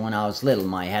picture when I was little.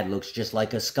 My head looks just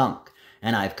like a skunk.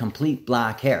 And I have complete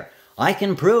black hair. I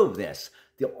can prove this.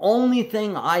 The only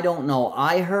thing I don't know,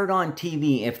 I heard on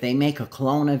TV, if they make a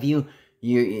clone of you,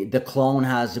 the clone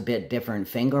has a bit different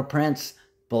fingerprints.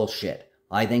 Bullshit.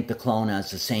 I think the clone has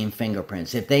the same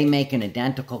fingerprints. If they make an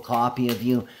identical copy of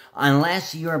you,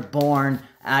 unless you're born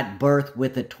at birth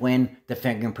with a twin, the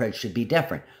fingerprints should be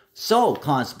different. So,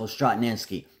 Constable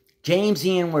Strutninsky, James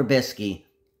Ian Werbisky,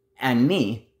 and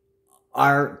me,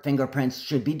 our fingerprints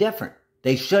should be different.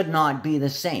 They should not be the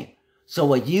same. So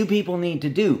what you people need to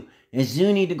do is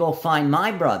you need to go find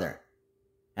my brother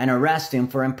and arrest him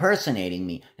for impersonating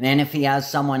me. And then if he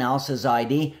has someone else's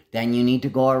ID, then you need to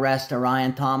go arrest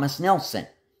Orion Thomas Nilsson.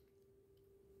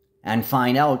 And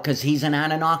find out, because he's an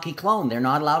Anunnaki clone. They're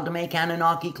not allowed to make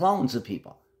Anunnaki clones of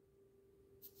people.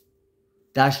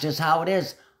 That's just how it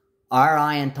is. Our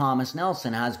Orion Thomas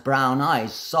Nilsson has brown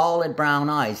eyes, solid brown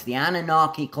eyes. The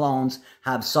Anunnaki clones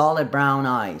have solid brown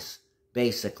eyes,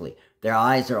 basically. Their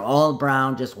eyes are all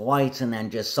brown, just whites, and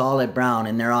then just solid brown,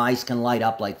 and their eyes can light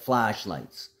up like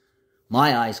flashlights.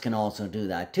 My eyes can also do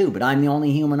that too, but I'm the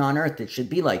only human on earth that should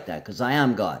be like that, because I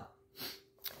am God.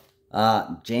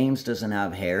 James doesn't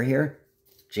have hair here.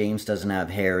 James doesn't have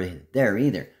hair there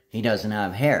either. He doesn't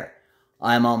have hair.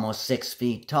 I'm almost 6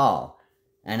 feet tall.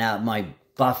 And at my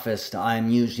buffest, I'm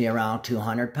usually around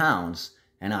 200 pounds.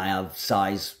 And I have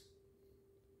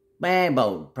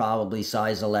about probably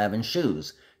size 11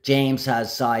 shoes. James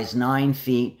has size 9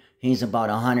 feet. He's about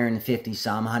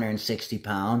 160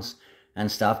 pounds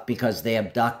and stuff, because they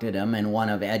abducted him, and one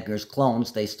of Edgar's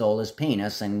clones, they stole his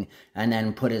penis and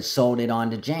then sewed it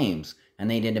onto James. And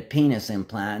they did a penis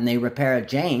implant, and they repaired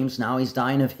James. Now he's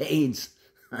dying of AIDS.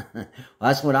 Well,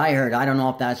 that's what I heard. I don't know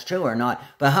if that's true or not.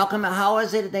 But how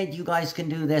is it that you guys can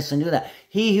do this and do that?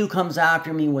 He who comes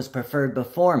after me was preferred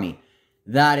before me.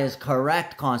 That is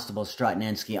correct, Constable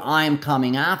Strutninsky. I'm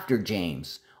coming after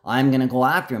James. I'm going to go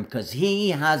after him because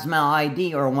he has my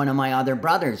ID, or one of my other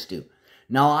brothers do.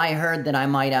 Now, I heard that I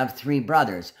might have 3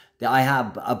 brothers. I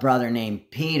have a brother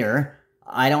named Peter.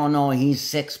 I don't know, he's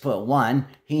 6'1".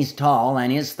 He's tall,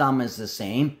 and his thumb is the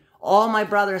same. All my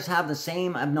brothers have the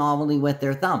same anomaly with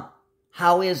their thumb.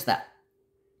 How is that?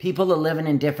 People that live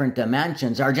in different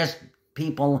dimensions are just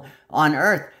people on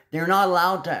Earth. They're not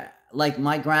allowed to, like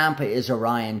my grandpa is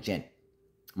Orion Jin.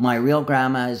 My real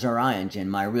grandma is Orion Jin.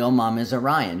 My real mom is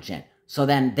Orion Jin. So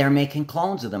then they're making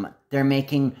clones of them.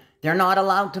 They're not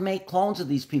allowed to make clones of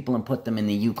these people and put them in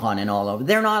the Yukon and all over.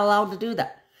 They're not allowed to do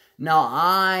that. Now,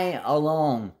 I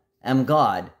alone am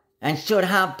God and should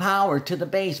have power to the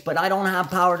base, but I don't have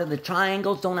power to the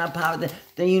triangles, don't have power.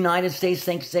 The United States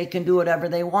thinks they can do whatever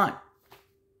they want.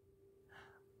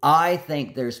 I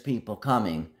think there's people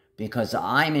coming because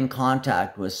I'm in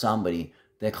contact with somebody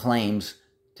that claims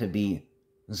to be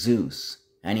Zeus.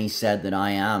 And he said that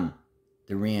I am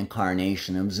the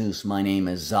reincarnation of Zeus. My name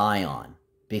is Zion,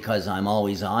 because I'm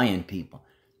always eyeing people.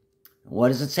 What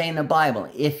does it say in the Bible?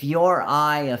 If your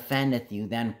eye offendeth you,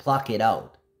 then pluck it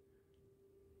out.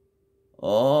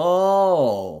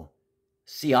 Oh,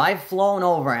 see, I've flown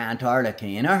over Antarctica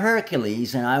in a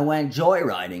Hercules, and I went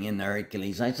joyriding in the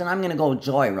Hercules. I said, I'm going to go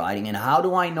joyriding. And how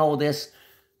do I know this?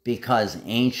 Because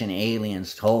ancient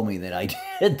aliens told me that I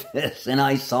did this, and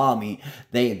I saw me.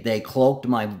 They cloaked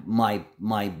my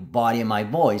body and my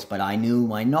voice, but I knew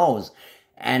my nose.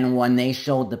 And when they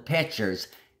showed the pictures,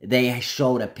 they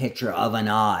showed a picture of an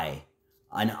eye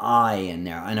in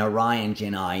there, an Orion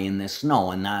Jin eye in the snow,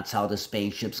 and that's how the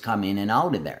spaceships come in and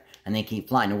out of there. And they keep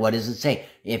flying. And what does it say?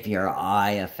 If your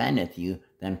eye offendeth you,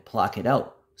 then pluck it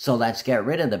out. So let's get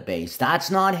rid of the base.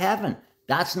 That's not heaven.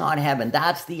 That's not heaven.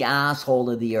 That's the asshole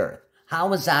of the earth.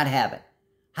 How is that heaven?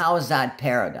 How is that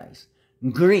paradise?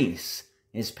 Greece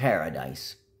is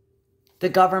paradise. The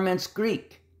government's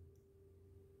Greek.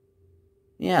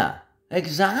 Yeah,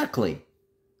 exactly.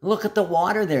 Look at the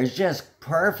water there. It's just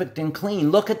perfect and clean.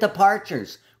 Look at the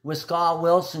departures with Scott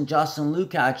Wilson, Justin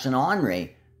Lukács, and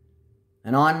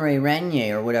Henri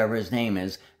Renier, or whatever his name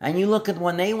is. And you look at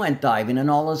when they went diving in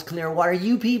all those clear water.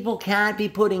 You people can't be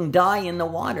putting dye in the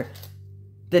water.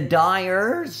 The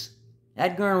dyers,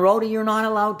 Edgar and Rhoda, you're not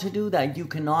allowed to do that. You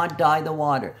cannot dye the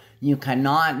water. You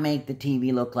cannot make the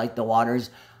TV look like the water's.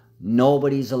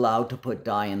 Nobody's allowed to put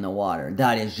dye in the water.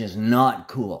 That is just not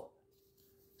cool.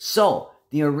 So,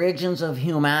 the origins of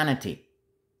humanity.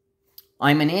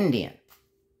 I'm an Indian.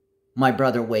 My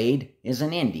brother Wade is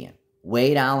an Indian.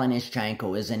 Wade Allen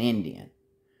Ischenko is an Indian.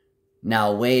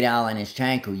 Now, Wade Allen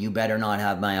Ischenko, you better not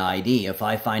have my ID. If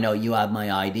I find out you have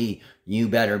my ID, you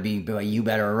better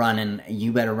run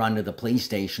to the police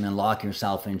station and lock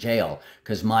yourself in jail.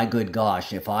 Because my good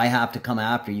gosh, if I have to come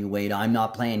after you, Wade, I'm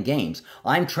not playing games.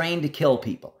 I'm trained to kill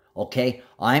people, okay?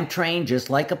 I'm trained just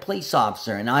like a police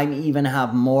officer, and I even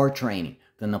have more training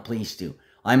than the police do.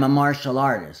 I'm a martial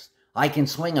artist. I can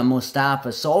swing a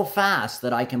Mustafa so fast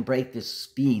that I can break the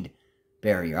speed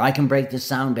barrier. I can break the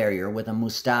sound barrier with a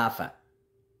Mustafa.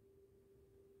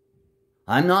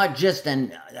 I'm not just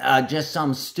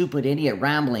some stupid idiot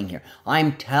rambling here.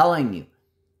 I'm telling you.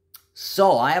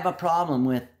 So I have a problem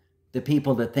with the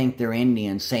people that think they're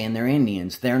Indians saying they're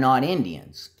Indians. They're not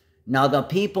Indians. Now the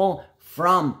people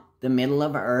from the middle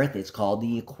of Earth, it's called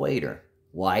the equator.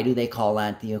 Why do they call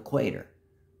that the equator?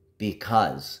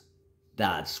 Because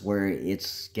that's where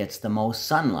it gets the most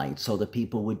sunlight, so the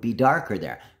people would be darker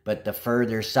there. But the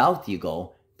further south you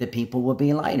go, the people will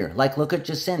be lighter. Like, look at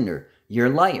Jacinda. You're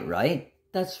light, right?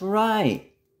 That's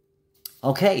right.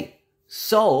 Okay,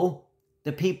 so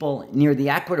the people near the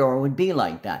equator would be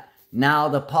like that. Now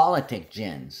the politic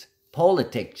gins,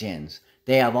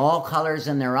 they have all colors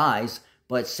in their eyes,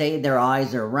 but say their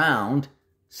eyes are round.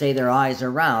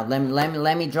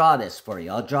 Let me draw this for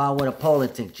you. I'll draw what a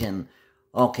politic gin.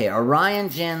 Okay, Orion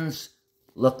Jins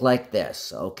look like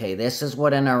this. Okay, this is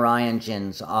what an Orion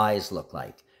Jin's eyes look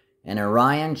like. An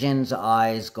Orion Jin's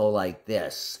eyes go like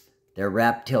this. They're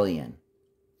reptilian.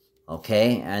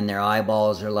 Okay? And their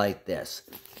eyeballs are like this.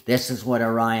 This is what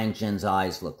Orion Jinn's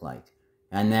eyes look like.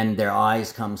 And then their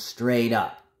eyes come straight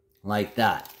up. Like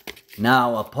that.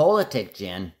 Now, a Politic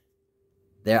Jinn,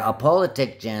 a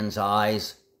Politic Jinn's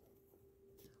eyes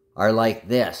are like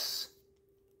this.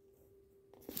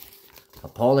 A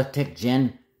Politic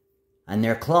Jinn and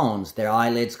their clones, their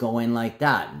eyelids go in like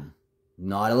that.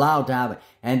 Not allowed to have it.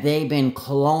 And they've been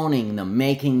cloning them,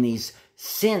 making these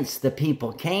since the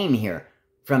people came here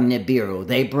from Nibiru.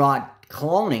 They brought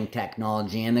cloning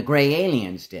technology and the gray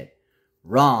aliens did.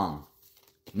 Wrong.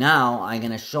 Now I'm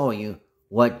going to show you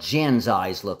what Jinn's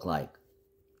eyes look like.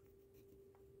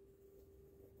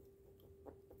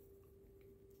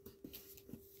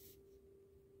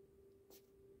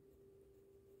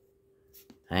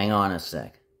 Hang on a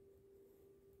sec.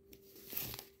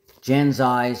 Jinn's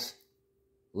eyes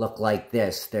look like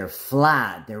this. They're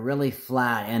flat. They're really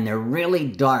flat. And they're really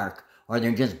dark. Or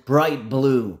they're just bright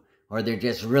blue. Or they're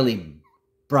just really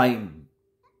bright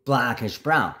blackish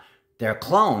brown. They're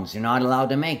clones. You're not allowed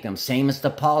to make them. Same as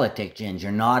the Politic Jinns.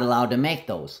 You're not allowed to make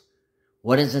those.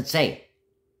 What does it say?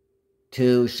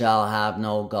 Two shall have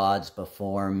no gods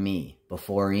before me.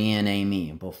 Before Ian a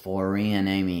me. Before Ian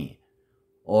a me.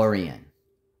 Orion.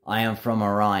 I am from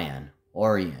Orion.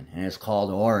 Orion. And it's called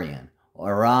Orion.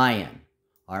 Orion.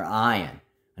 Orion.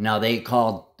 Now they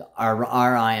called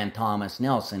Orion Thomas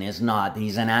Nelson is not.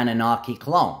 He's an Anunnaki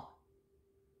clone.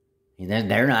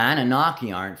 They're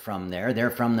Anunnaki aren't from there.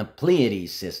 They're from the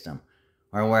Pleiades system.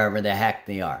 Or wherever the heck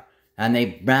they are. And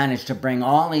they managed to bring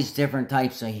all these different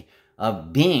types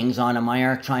of beings onto my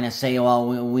earth trying to say, well,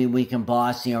 we can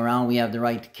boss you around. We have the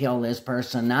right to kill this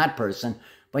person, that person.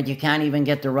 But you can't even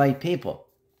get the right people.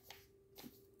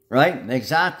 Right?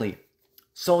 Exactly.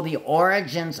 So the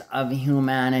origins of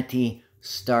humanity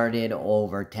started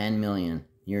over 10 million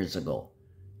years ago.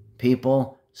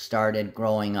 People started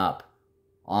growing up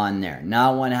on there.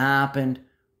 Now what happened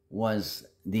was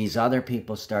these other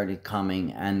people started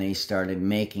coming and they started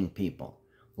making people.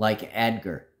 Like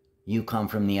Edgar, you come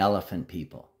from the elephant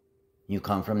people. You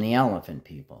come from the elephant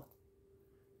people.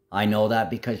 I know that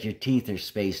because your teeth are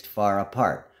spaced far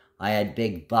apart. I had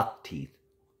big buck teeth.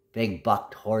 Big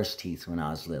bucked horse teeth when I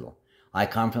was little. I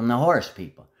come from the horse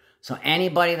people. So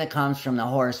anybody that comes from the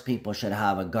horse people should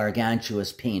have a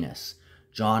gargantuous penis.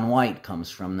 John White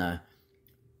comes from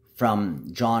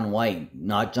John White,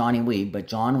 not Johnny Weeb, but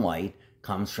John White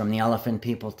comes from the elephant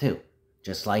people too,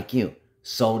 just like you.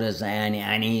 So does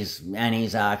and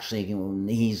he's actually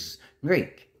he's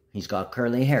Greek. He's got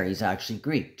curly hair. He's actually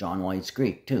Greek. John White's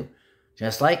Greek too,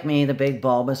 just like me, the big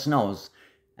bulbous nose.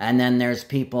 And then there's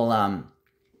people,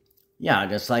 yeah,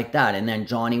 just like that. And then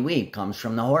Johnny Weeb comes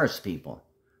from the horse people.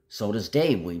 So does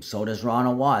Dave Weeb. So does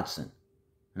Ronald Watson.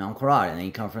 And Uncle Rod. And they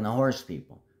come from the horse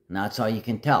people. And that's how you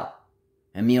can tell.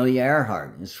 Amelia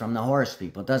Earhart is from the horse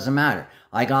people. It doesn't matter.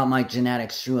 I got my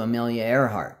genetics through Amelia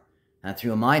Earhart. And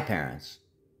through my parents.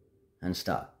 And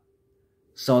stuff.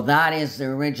 So that is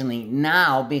originally.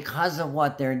 Now, because of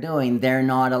what they're doing, they're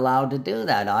not allowed to do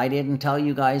that. I didn't tell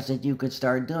you guys that you could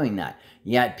start doing that.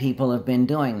 Yet people have been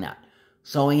doing that.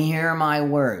 So hear my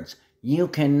words. You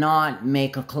cannot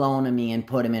make a clone of me and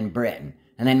put him in Britain.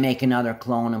 And then make another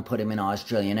clone and put him in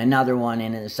Australia. And another one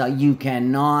in it. So you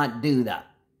cannot do that.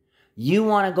 You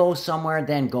want to go somewhere,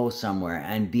 then go somewhere.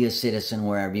 And be a citizen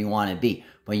wherever you want to be.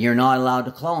 But you're not allowed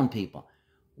to clone people.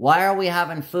 Why are we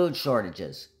having food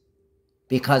shortages?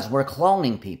 Because we're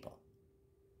cloning people.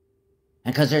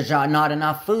 And because there's not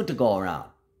enough food to go around.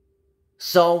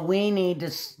 So we need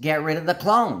to get rid of the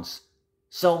clones.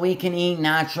 So we can eat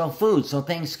natural food. So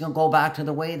things can go back to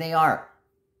the way they are.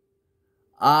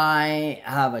 I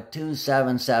have a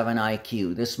 277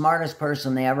 IQ. The smartest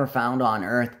person they ever found on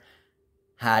Earth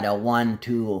had a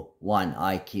 121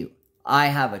 IQ. I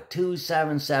have a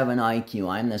 277 IQ.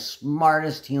 I'm the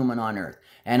smartest human on Earth.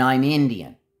 And I'm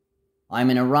Indian. I'm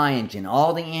an Orion Jinn.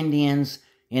 All the Indians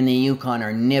in the Yukon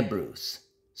are Nibrus.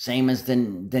 Same as the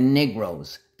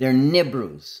Negroes. They're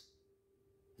Nibrus.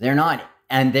 They're not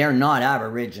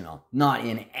Aboriginal. Not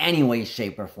in any way,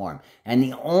 shape, or form. And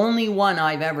the only one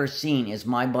I've ever seen is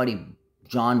my buddy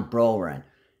John Broran.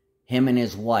 Him and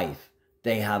his wife.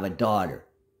 They have a daughter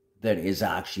that is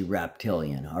actually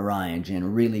reptilian. Orion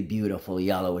Jinn. Really beautiful,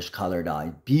 yellowish colored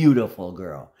eyes. Beautiful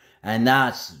girl. And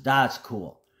that's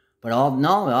cool. But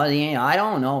I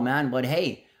don't know, man. But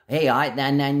hey,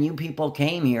 and then you people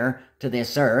came here to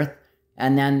this earth,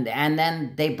 and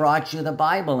then they brought you the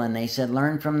Bible, and they said,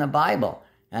 learn from the Bible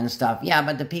and stuff. Yeah,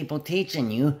 but the people teaching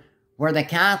you were the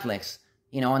Catholics,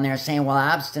 and they're saying, well,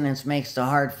 abstinence makes the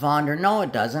heart fonder. No,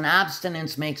 it doesn't.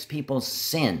 Abstinence makes people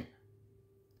sin.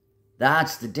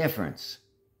 That's the difference.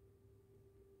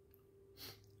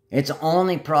 It's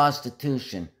only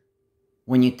prostitution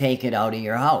when you take it out of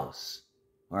your house.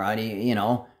 Or out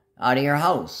of, out of your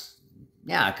house.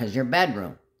 Yeah, because your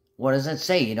bedroom. What does it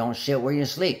say? You don't shit where you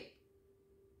sleep.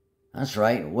 That's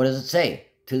right. What does it say?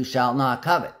 Two shalt not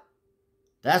covet.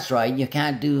 That's right. You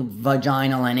can't do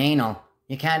vaginal and anal.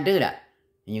 You can't do that.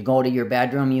 And you go to your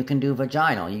bedroom, you can do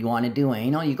vaginal. You want to do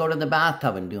anal, you go to the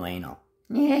bathtub and do anal.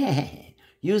 Yeah.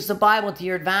 Use the Bible to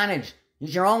your advantage.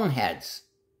 Use your own heads.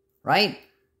 Right?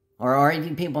 Or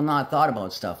even people not thought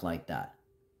about stuff like that.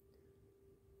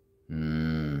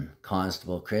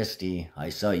 Constable Christie, I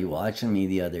saw you watching me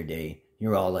the other day.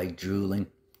 You're all like drooling.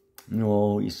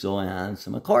 Oh, you're so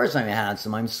handsome. Of course I'm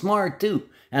handsome. I'm smart too.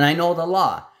 And I know the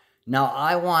law. Now,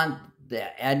 I want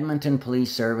the Edmonton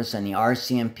Police Service and the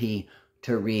RCMP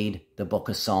to read the Book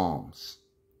of Psalms.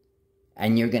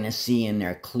 And you're going to see in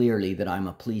there clearly that I'm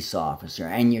a police officer.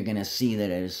 And you're going to see that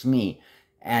it's me.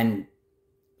 And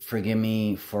forgive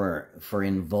me for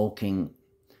invoking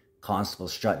Constable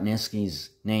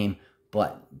Strutniski's name,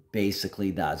 but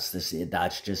basically that's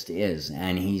just is,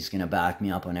 and he's going to back me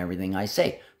up on everything I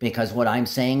say, because what I'm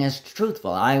saying is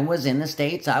truthful. I was in the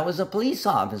States, I was a police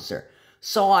officer,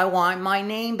 so I want my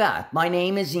name back. My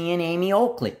name is Ian Amy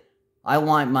Oakley. I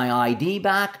want my ID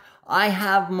back. I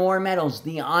have more medals.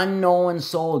 The unknown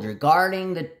soldier,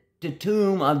 guarding the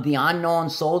tomb of the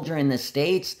unknown soldier in the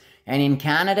States and in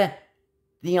Canada,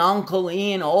 the Uncle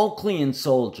Ian Oakley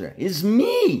soldier is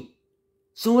me.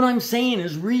 So what I'm saying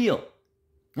is real.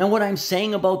 And what I'm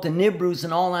saying about the Nibru's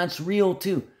and all that's real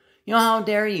too. You know, how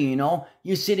dare you,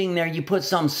 you're sitting there, you put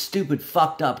some stupid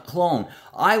fucked up clone.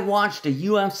 I watched a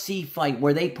UFC fight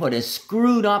where they put a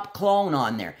screwed up clone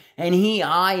on there and he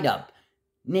eyed up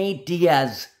Nate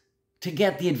Diaz to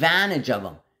get the advantage of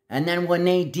him. And then when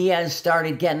Nate Diaz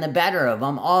started getting the better of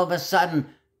him, all of a sudden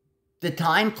the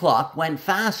time clock went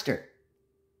faster.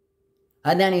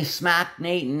 And then he smacked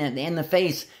Nate in the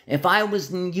face. If I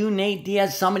was you, Nate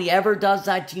Diaz, somebody ever does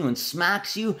that to you and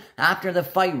smacks you after the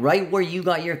fight right where you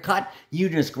got your cut, you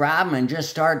just grab him and just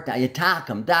start to attack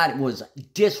him. That was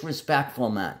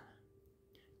disrespectful, man.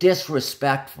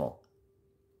 Disrespectful.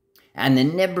 And the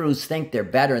Nibru's think they're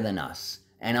better than us.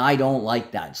 And I don't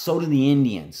like that. So do the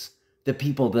Indians. The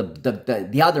people,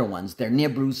 the other ones, they're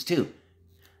Nibru's too.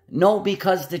 No,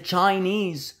 because the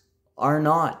Chinese are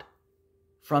not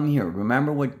from here.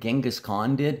 Remember what Genghis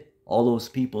Khan did? All those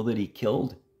people that he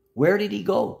killed? Where did he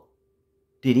go?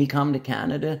 Did he come to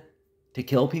Canada to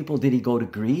kill people? Did he go to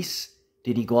Greece?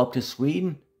 Did he go up to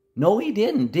Sweden? No, he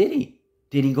didn't, did he?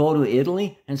 Did he go to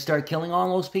Italy and start killing all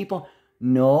those people?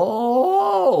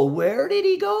 No. Where did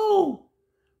he go?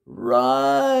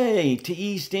 Right, to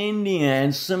East India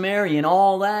and Samaria and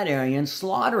all that area and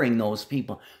slaughtering those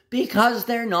people because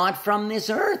they're not from this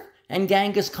earth. And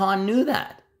Genghis Khan knew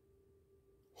that.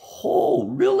 Oh,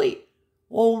 really?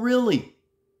 Oh, really?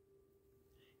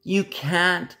 You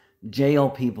can't jail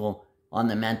people on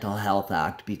the Mental Health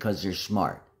Act because they're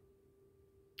smart.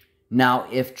 Now,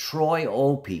 if Troy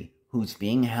Opie, who's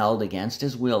being held against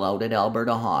his will out at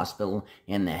Alberta Hospital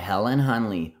in the Helen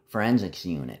Hunley Forensics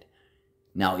Unit,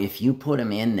 now if you put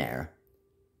him in there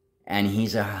and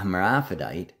he's a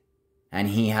hermaphrodite and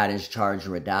he had his charge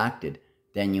redacted,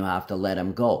 then you have to let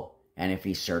him go. And if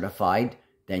he's certified,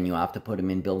 then you have to put him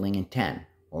in building 10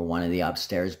 or one of the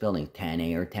upstairs buildings,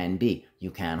 10A or 10B.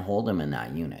 You can't hold him in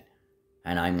that unit.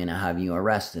 And I'm going to have you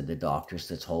arrested, the doctors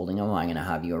that's holding him. I'm going to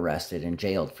have you arrested and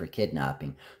jailed for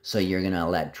kidnapping. So you're going to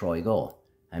let Troy go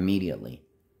immediately.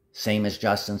 Same as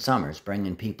Justin Summers,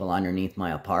 bringing people underneath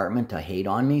my apartment to hate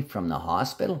on me from the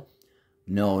hospital.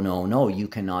 No, you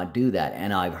cannot do that.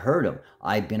 And I've heard him.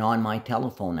 I've been on my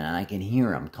telephone and I can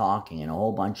hear him talking and a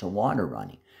whole bunch of water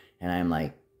running. And I'm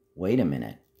like, wait a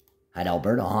minute. At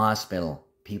Alberta Hospital,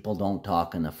 people don't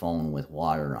talk on the phone with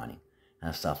water running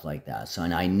and stuff like that. So,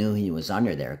 and I knew he was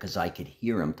under there because I could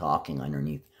hear him talking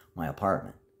underneath my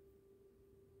apartment.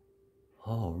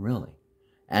 Oh, really?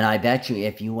 And I bet you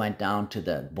if you went down to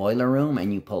the boiler room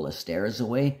and you pull the stairs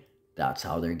away, that's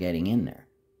how they're getting in there.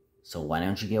 So why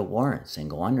don't you get warrants and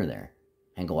go under there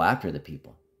and go after the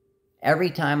people? Every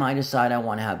time I decide I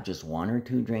want to have just 1 or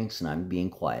 2 drinks and I'm being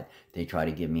quiet, they try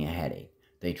to give me a headache.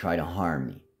 They try to harm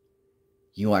me.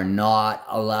 You are not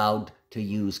allowed to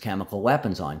use chemical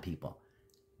weapons on people.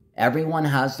 Everyone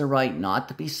has the right not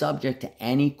to be subject to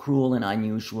any cruel and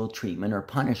unusual treatment or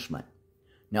punishment.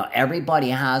 Now,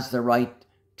 everybody has the right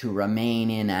to remain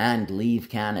in and leave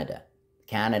Canada.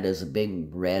 Canada's a big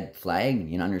red flag,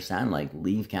 you understand? Like,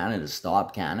 leave Canada,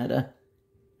 stop Canada.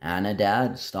 Anna,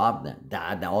 Dad, stop that.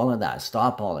 Dad, all of that,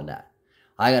 stop all of that.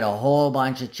 I got a whole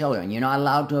bunch of children. You're not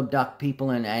allowed to abduct people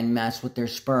and mess with their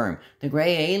sperm. The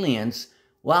gray aliens,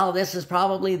 well, this is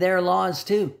probably their laws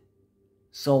too.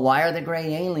 So why are the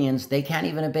gray aliens, they can't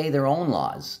even obey their own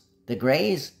laws. The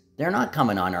grays, they're not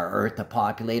coming on our earth to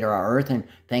populate our earth and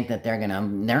think that they're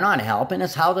not helping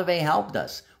us. How have they helped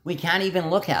us? We can't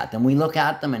even look at them. We look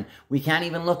at them and we can't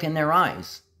even look in their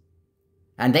eyes.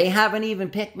 And they haven't even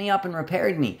picked me up and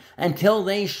repaired me until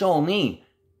they show me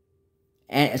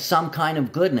some kind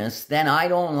of goodness. Then I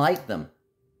don't like them.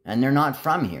 And they're not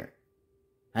from here.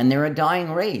 And they're a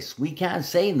dying race. We can't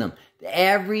save them.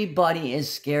 Everybody is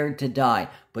scared to die.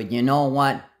 But you know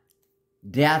what?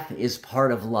 Death is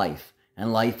part of life.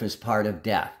 And life is part of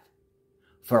death.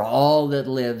 For all that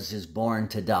lives is born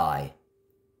to die.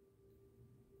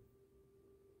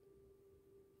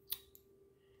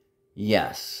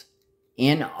 Yes.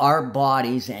 In our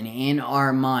bodies and in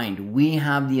our mind, we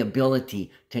have the ability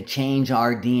to change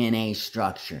our DNA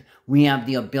structure. We have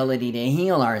the ability to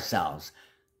heal ourselves.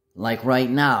 Like right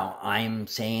now, I'm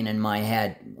saying in my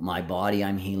head, my body,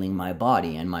 I'm healing my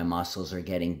body, and my muscles are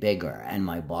getting bigger, and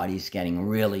my body's getting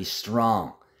really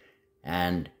strong.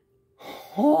 And,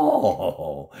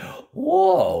 whoa,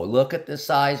 look at the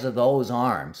size of those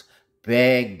arms.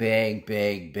 Big, big,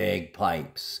 big, big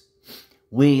pipes.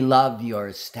 We love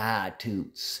your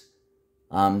tattoos.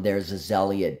 There's a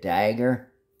Zealot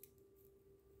dagger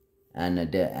and a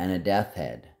death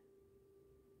head.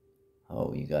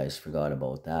 Oh, you guys forgot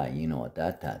about that. You know what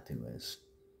that tattoo is.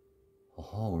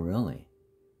 Oh, really?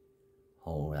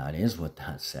 Oh, that is what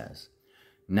that says.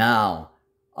 Now,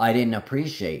 I didn't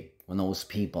appreciate when those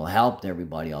people helped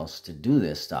everybody else to do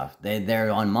this stuff. They're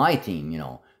on my team, you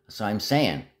know. So I'm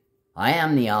saying, I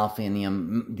am the Alpha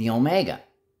and the Omega.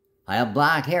 I have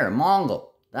black hair,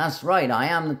 Mongol. That's right, I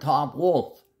am the top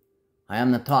wolf. I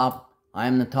am the top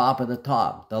of the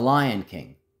top, the Lion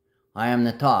King. I am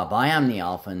the top, I am the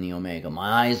Alpha and the Omega.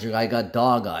 My eyes I got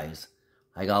dog eyes.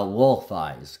 I got wolf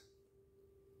eyes.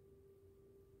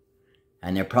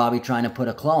 And they're probably trying to put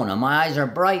a clone on. My eyes are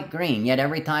bright green, yet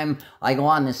every time I go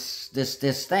on this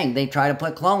thing, they try to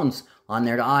put clones on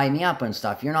there to eye me up and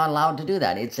stuff. You're not allowed to do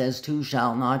that. It says, "Two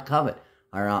shall not covet."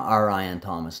 Ryan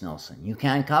Thomas Nelson. You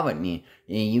can't covet me.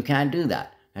 You can't do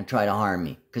that and try to harm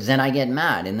me. Because then I get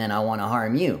mad and then I want to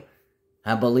harm you.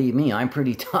 And believe me, I'm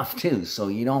pretty tough too. So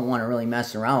you don't want to really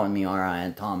mess around with me,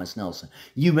 Ryan Thomas Nelson.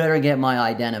 You better get my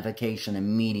identification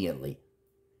immediately.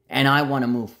 And I want to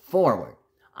move forward.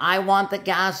 I want the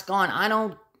gas gone. I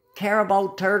don't care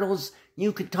about turtles.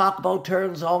 You could talk about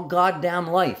turtles all goddamn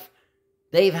life.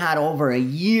 They've had over a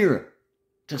year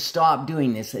to stop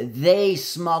doing this. They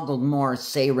smuggled more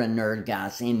sarin nerd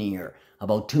gas in here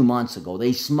about 2 months ago.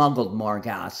 They smuggled more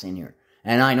gas in here.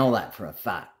 And I know that for a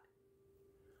fact.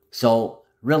 So,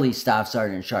 really, Staff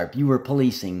Sergeant Sharp, you were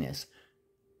policing this.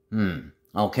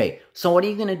 Okay, so what are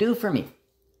you going to do for me?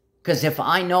 Because if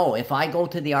I go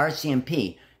to the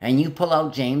RCMP and you pull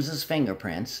out James's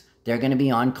fingerprints, they're going to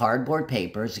be on cardboard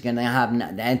papers. They're going to have,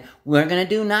 and we're going to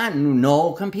do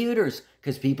no computers,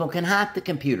 because people can hack the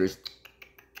computers.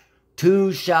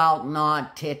 Two shalt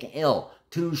not tick ill.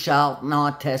 Two shalt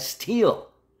not steal.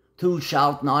 Two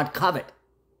shalt not covet.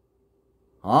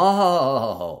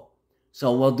 Oh,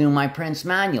 so we'll do my prints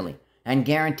manually, and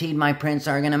guaranteed my prints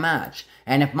are going to match.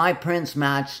 And if my prints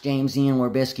match James Ian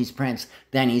Werbisky's prints,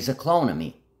 then he's a clone of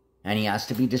me, and he has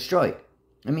to be destroyed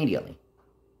immediately.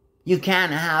 You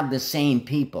can't have the same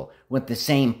people with the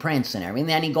same prints and everything.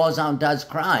 Then he goes out and does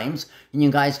crimes, and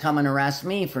you guys come and arrest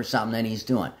me for something that he's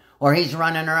doing. Or he's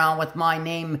running around with my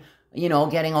name, you know,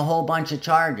 getting a whole bunch of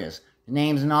charges. The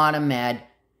name's not Ahmed.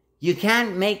 You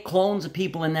can't make clones of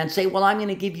people and then say, well, I'm going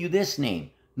to give you this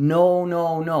name.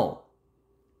 No.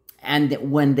 And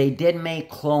when they did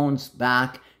make clones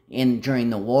back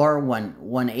during the war,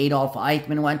 when Adolf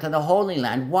Eichmann went to the Holy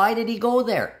Land, why did he go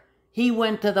there? He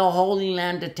went to the Holy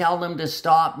Land to tell them to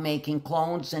stop making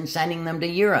clones and sending them to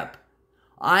Europe.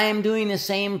 I am doing the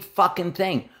same fucking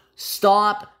thing.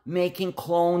 Stop making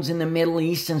clones in the Middle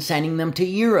East and sending them to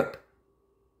Europe.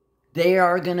 They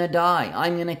are going to die.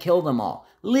 I'm going to kill them all.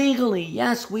 Legally,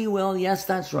 yes, we will. Yes,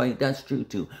 that's right. That's true,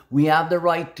 too. We have the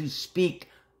right to speak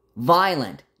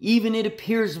violent, even it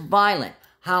appears violent.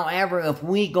 However, if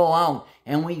we go out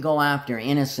and we go after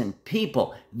innocent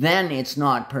people, then it's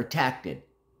not protected.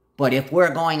 But if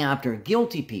we're going after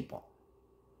guilty people,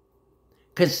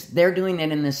 because they're doing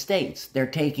it in the States. They're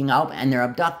taking out and they're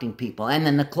abducting people. And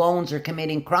then the clones are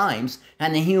committing crimes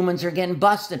and the humans are getting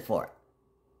busted for it.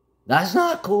 That's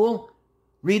not cool.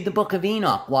 Read the Book of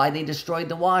Enoch, why they destroyed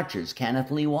the Watchers, Kenneth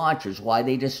Lee Watchers, why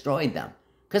they destroyed them.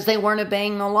 Because they weren't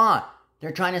obeying the law.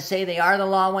 They're trying to say they are the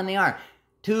law when they are.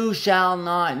 Two shall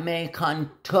not make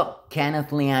unto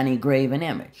Kenneth Lee any graven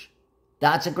image.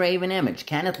 That's a graven image.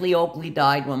 Kenneth Lee Oakley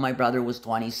died when my brother was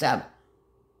 27.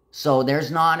 So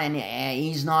he's not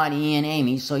Ian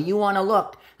Amy. So you want to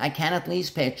look at Kenneth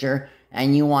Lee's picture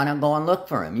and you want to go and look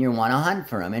for him. You want to hunt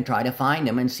for him and try to find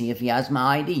him and see if he has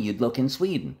my ID. You'd look in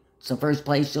Sweden. It's the first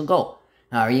place you'll go.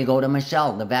 Or you go to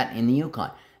Michelle, the vet in the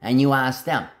Yukon, and you ask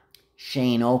them,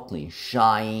 Shane Oakley,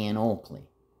 Cheyenne Oakley.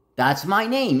 That's my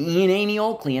name, Ian Amy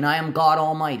Oakley, and I am God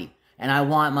Almighty. And I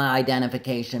want my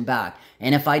identification back.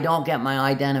 And if I don't get my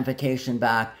identification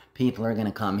back, people are going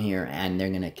to come here and they're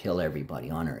going to kill everybody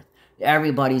on earth.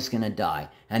 Everybody's going to die.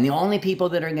 And the only people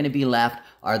that are going to be left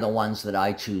are the ones that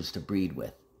I choose to breed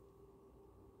with.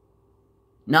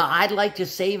 Now, I'd like to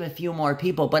save a few more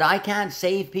people, but I can't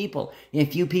save people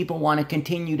if you people want to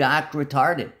continue to act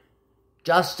retarded.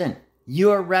 Justin,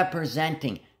 you're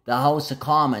representing the House of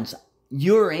Commons.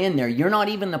 You're in there. You're not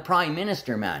even the Prime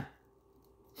Minister, man.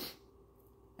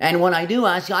 And when I do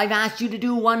ask you, I've asked you to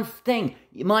do one thing.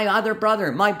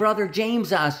 My brother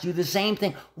James asked you the same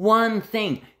thing. One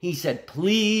thing. He said,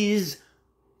 please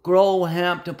grow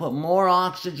hemp to put more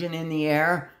oxygen in the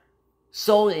air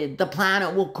so the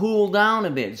planet will cool down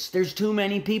a bit. There's too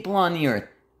many people on the earth.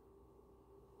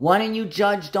 Why don't you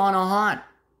judge Donna Hart?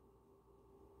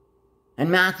 And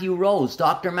Matthew Rose,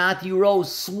 Dr. Matthew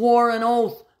Rose, swore an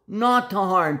oath not to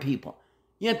harm people.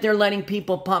 Yet they're letting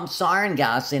people pump sarin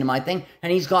gas into my thing,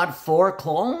 and he's got 4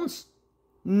 clones?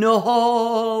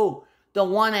 No! The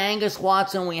one Angus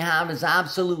Watson we have is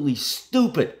absolutely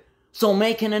stupid. So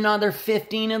making another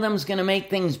 15 of them is going to make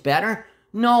things better?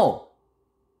 No.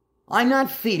 I'm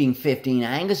not feeding 15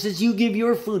 Anguses. You give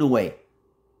your food away.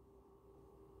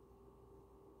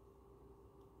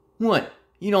 What?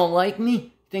 You don't like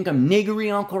me? Think I'm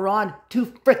niggery, Uncle Rod? Too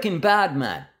frickin' bad,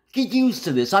 man. Get used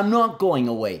to this. I'm not going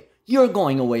away. You're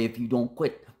going away if you don't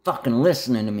quit fucking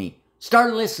listening to me.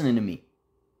 Start listening to me.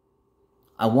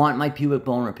 I want my pubic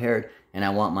bone repaired and I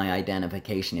want my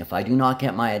identification. If I do not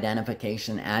get my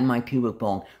identification and my pubic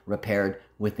bone repaired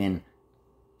within,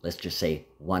 let's just say,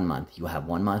 1 month. You have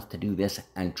 1 month to do this.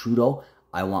 And Trudeau,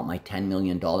 I want my $10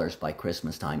 million by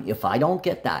Christmas time. If I don't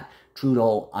get that,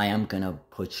 Trudeau, I am going to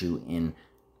put you in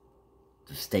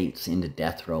the States into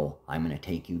death row. I'm going to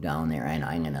take you down there and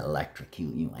I'm going to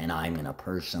electrocute you. And I'm going to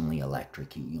personally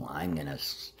electrocute you. I'm going to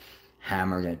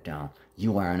hammer it down.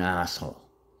 You are an asshole.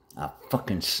 A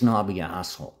fucking snobby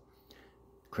asshole.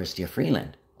 Chrystia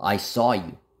Freeland, I saw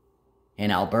you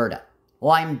in Alberta.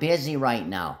 Oh, I'm busy right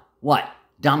now. What?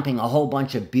 Dumping a whole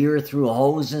bunch of beer through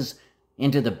hoses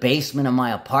into the basement of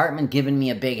my apartment, giving me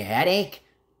a big headache?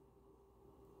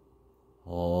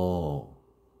 Oh.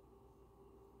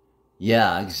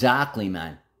 Yeah, exactly,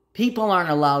 man. People aren't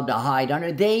allowed to hide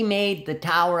under. They made the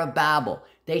Tower of Babel.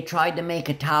 They tried to make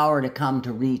a tower to come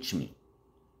to reach me.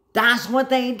 That's what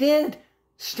they did.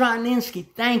 Stroninsky,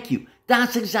 thank you.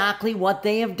 That's exactly what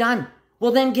they have done.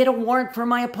 Well, then get a warrant for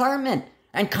my apartment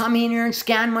and come in here and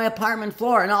scan my apartment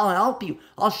floor and I'll help you.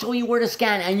 I'll show you where to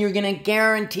scan and you're going to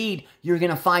guaranteed you're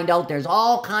going to find out there's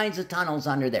all kinds of tunnels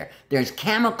under there. There's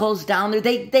chemicals down there.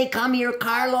 They come here,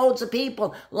 carloads of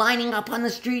people lining up on the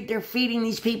street. They're feeding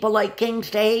these people like kings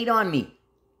to hate on me.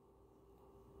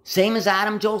 Same as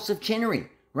Adam Joseph Chinnery,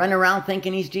 running around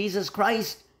thinking he's Jesus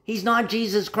Christ. He's not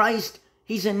Jesus Christ.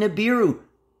 He's a Nibiru.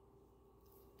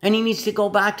 And he needs to go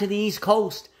back to the East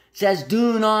Coast. Says,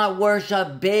 do not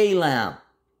worship Balaam.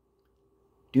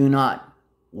 Do not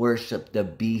worship the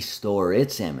beast or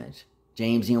its image.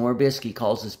 James Ian Orbisky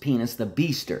calls his penis the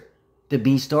beaster. The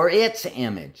beast or its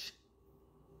image.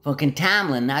 Fucking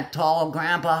Tamlin, that tall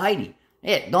Grandpa Heidi.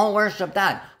 Don't worship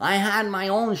that. I had my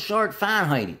own short fat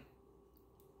Heidi.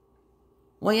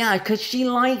 Well, yeah, because she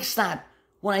likes that.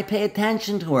 When I pay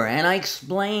attention to her and I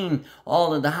explain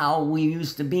all of the how we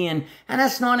used to be and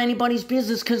that's not anybody's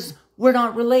business because we're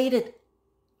not related.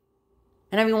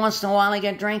 And every once in a while I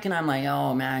get drinking, I'm like,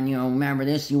 oh man, you know, remember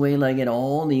this, you wait till I get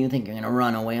old, you think you're going to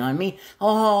run away on me?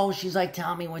 Oh, she's like,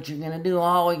 tell me what you're going to do.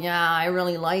 Oh yeah, I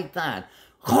really like that.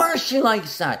 Of course she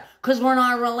likes that, because we're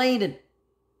not related.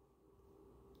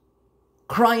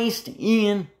 Christ,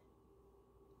 Ian,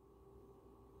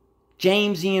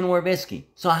 James Ian Werbisky.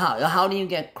 So how do you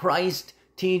get Christ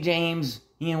T. James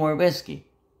Ian Werbisky?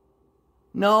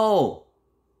 No.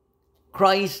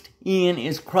 Christ Ian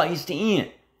is Christ Ian.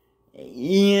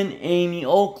 Ian Amy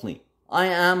Oakley. I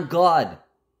am God.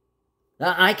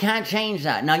 I can't change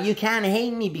that. Now you can't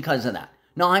hate me because of that.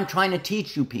 No, I'm trying to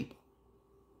teach you people.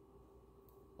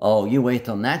 Oh, you wait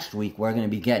till next week. We're going to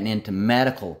be getting into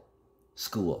medical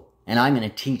school. And I'm going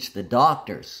to teach the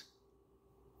doctors.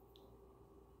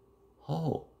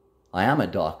 Oh, I am a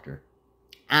doctor.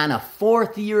 and a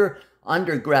 4th year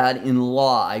undergrad in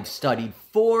law. I've studied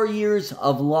 4 years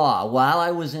of law while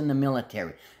I was in the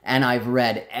military. And I've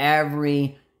read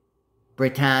every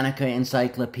Britannica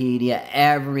encyclopedia,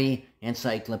 every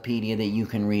encyclopedia that you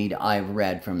can read, I've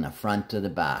read from the front to the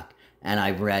back. And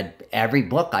I've read every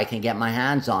book I can get my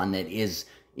hands on that is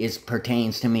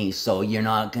pertains to me. So you're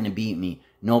not going to beat me.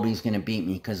 Nobody's going to beat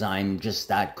me because I'm just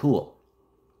that cool.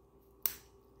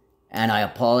 And I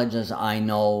apologize. I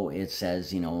know it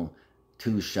says,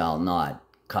 two shall not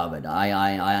covet.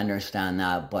 I understand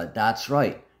that, but that's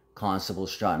right. Constable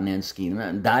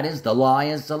Strutninsky. That is, the law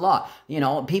is the law.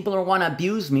 People want to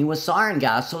abuse me with sarin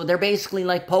gas, so they're basically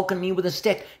like poking me with a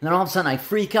stick, and then all of a sudden I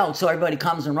freak out, so everybody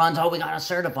comes and runs, we gotta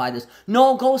certify this.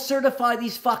 No, go certify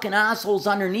these fucking assholes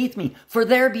underneath me for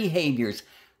their behaviors.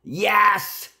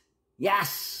 Yes!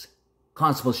 Yes!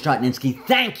 Constable Strutninsky,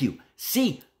 thank you.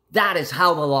 See, that is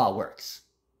how the law works.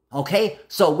 Okay,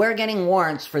 so we're getting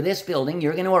warrants for this building.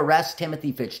 You're going to arrest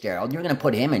Timothy Fitzgerald. You're going to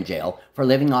put him in jail for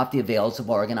living off the avails of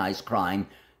organized crime,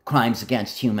 crimes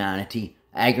against humanity,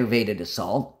 aggravated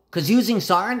assault. Because using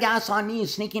sarin gas on me and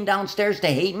sneaking downstairs to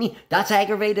hate me, that's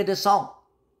aggravated assault.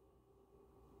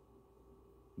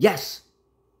 Yes.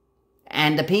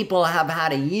 And the people have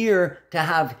had a year to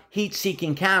have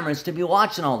heat-seeking cameras to be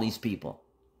watching all these people.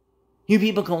 You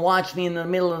people can watch me in the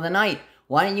middle of the night.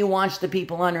 Why don't you watch the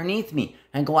people underneath me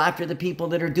and go after the people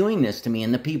that are doing this to me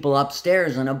and the people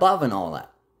upstairs and above and all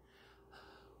that?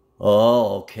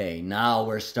 Oh, okay, now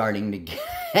we're starting to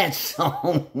get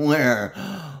somewhere.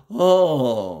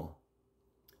 Oh.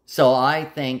 So I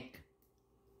think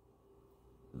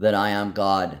that I am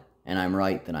God, and I'm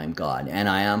right that I'm God, and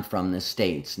I am from the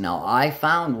States. Now, I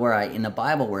found in the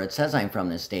Bible where it says I'm from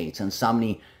the States, and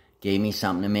somebody gave me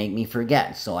something to make me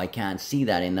forget, so I can't see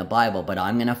that in the Bible, but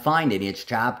I'm going to find it. It's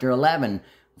chapter 11,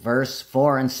 verse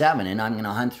 4 and 7, and I'm going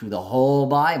to hunt through the whole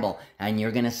Bible, and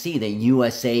you're going to see the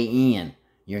USA Ian.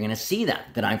 You're going to see that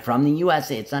I'm from the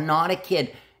USA. It's not a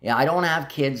kid. I don't have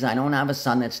kids. I don't have a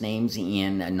son that's named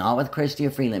Ian, and not with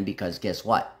Chrystia Freeland, because guess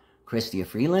what? Chrystia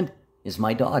Freeland is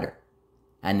my daughter,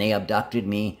 and they abducted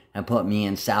me and put me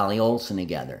and Sally Olsen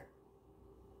together.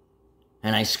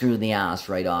 And I screwed the ass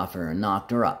right off her and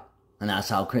knocked her up. And that's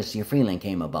how Chrystia Freeland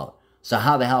came about. So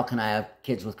how the hell can I have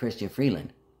kids with Chrystia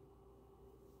Freeland?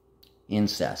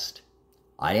 Incest.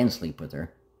 I didn't sleep with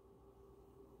her.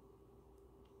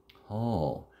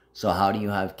 Oh, so how do you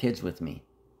have kids with me?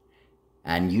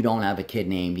 And you don't have a kid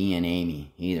named Ian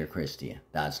Amy either, Chrystia.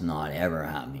 That's not ever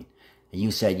happening. You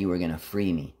said you were going to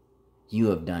free me. You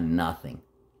have done nothing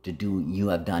you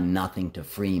have done nothing to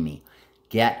free me.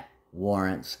 Get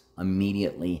warrants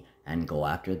immediately and go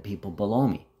after the people below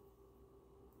me.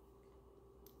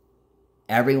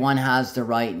 Everyone has the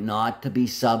right not to be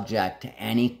subject to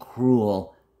any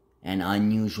cruel and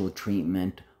unusual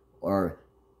treatment or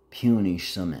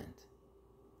punishment.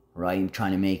 Right? You're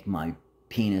trying to make my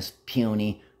penis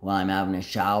puny while I'm having a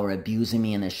shower, abusing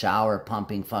me in the shower,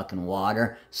 pumping fucking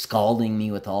water, scalding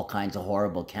me with all kinds of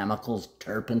horrible chemicals,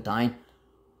 turpentine.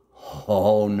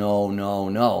 Oh, no, no,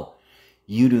 no.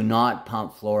 You do not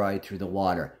pump fluoride through the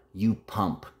water. You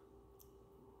pump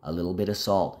a little bit of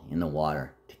salt in the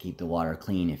water to keep the water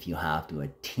clean if you have to, a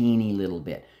teeny little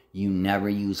bit. You never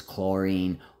use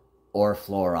chlorine or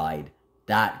fluoride.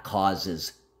 That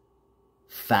causes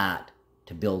fat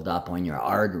to build up on your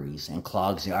arteries and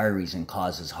clogs the arteries and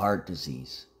causes heart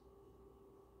disease.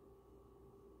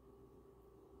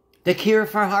 The cure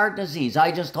for heart disease.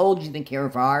 I just told you the cure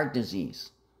for heart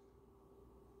disease.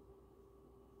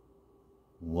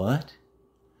 What?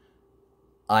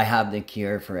 I have the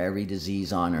cure for every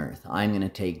disease on earth. I'm going to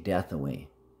take death away.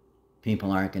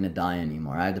 People aren't going to die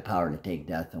anymore. I have the power to take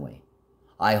death away.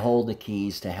 I hold the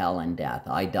keys to hell and death.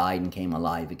 I died and came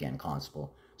alive again,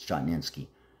 Constable Strutninsky.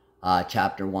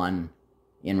 Chapter 1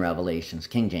 in Revelations,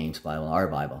 King James Bible, our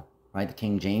Bible. Right? The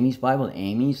King James Bible,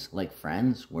 Amy's, like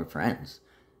friends. We're friends.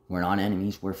 We're not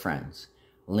enemies, we're friends.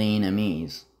 Lean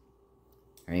amies.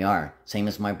 There you are. Same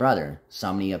as my brother.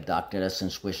 Somebody abducted us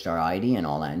and swished our ID and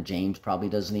all that. And James probably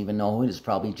doesn't even know who it is.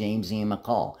 Probably James Ian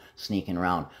McCall sneaking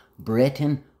around.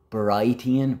 Britain,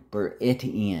 Beritian,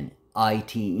 Beritian,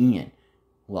 IT Ian.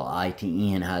 Well, IT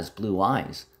Ian has blue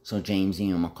eyes. So James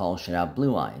Ian McCall should have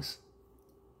blue eyes.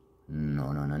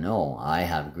 No, no, no, no. I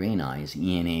have green eyes.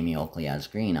 Ian Amy Oakley has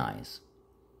green eyes.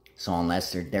 So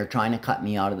unless they're trying to cut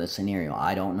me out of the scenario,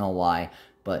 I don't know why,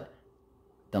 but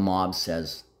the mob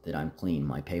says that I'm clean.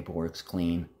 My paperwork's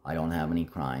clean. I don't have any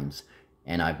crimes.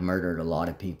 And I've murdered a lot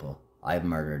of people. I've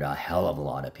murdered a hell of a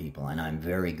lot of people, and I'm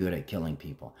very good at killing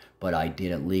people. But I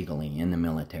did it legally in the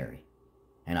military.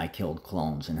 And I killed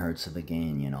clones in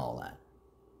Herzegovina and all that.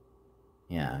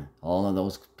 Yeah, all of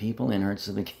those people in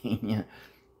Herzegovina.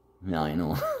 Yeah, I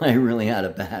know. I really had a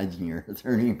bad year.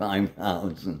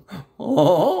 35,000.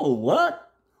 Oh,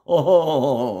 what?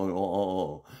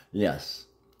 Oh, yes.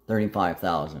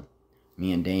 35,000.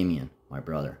 Me and Damien, my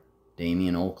brother.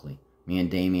 Damien Oakley. Me and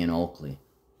Damien Oakley.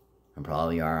 And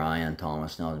probably our Ian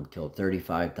Thomas now killed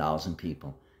 35,000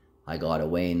 people. I got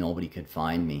away. Nobody could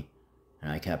find me. And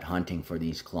I kept hunting for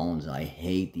these clones. I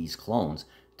hate these clones.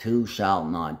 Two shall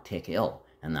not take ill.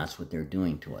 And that's what they're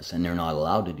doing to us. And they're not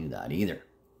allowed to do that either.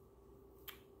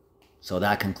 So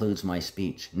that concludes my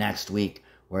speech. Next week,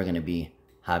 we're going to be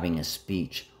having a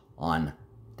speech on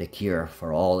the cure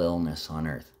for all illness on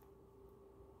earth.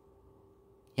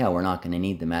 Yeah, we're not going to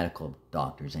need the medical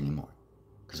doctors anymore.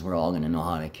 Because we're all going to know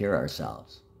how to cure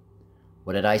ourselves.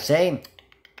 What did I say?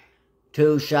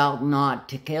 Two shalt not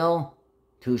to kill.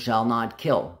 Two shall not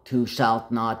kill. Two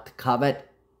shalt not covet.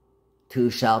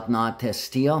 Two shalt not to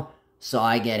steal. So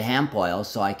I get hemp oil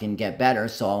so I can get better.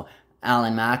 So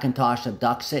Alan McIntosh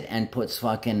abducts it and puts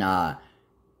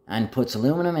puts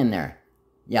aluminum in there.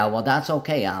 Yeah, well that's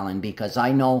okay, Alan, because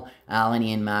I know Alan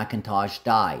Ian McIntosh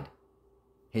died.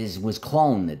 His was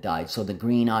clone that died, so the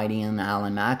green-eyed Ian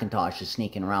Alan McIntosh is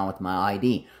sneaking around with my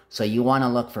ID. So you want to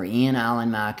look for Ian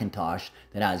Alan McIntosh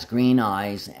that has green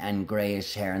eyes and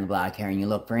grayish hair and black hair, and you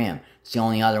look for him. It's the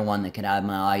only other one that could have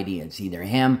my ID. It's either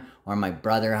him, or my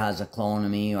brother has a clone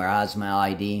of me, or has my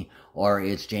ID, or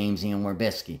it's James Ian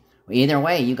Werbisky. Either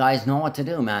way, you guys know what to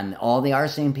do, man. All the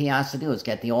RCMP has to do is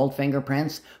get the old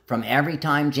fingerprints from every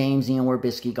time James Ian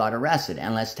Werbisky got arrested,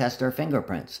 and let's test their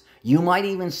fingerprints. You might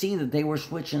even see that they were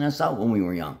switching us out when we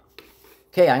were young.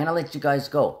 Okay, I'm going to let you guys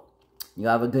go. You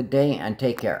have a good day, and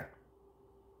take care.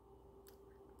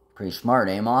 Pretty smart,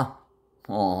 eh, Ma?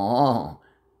 Oh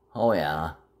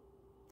yeah.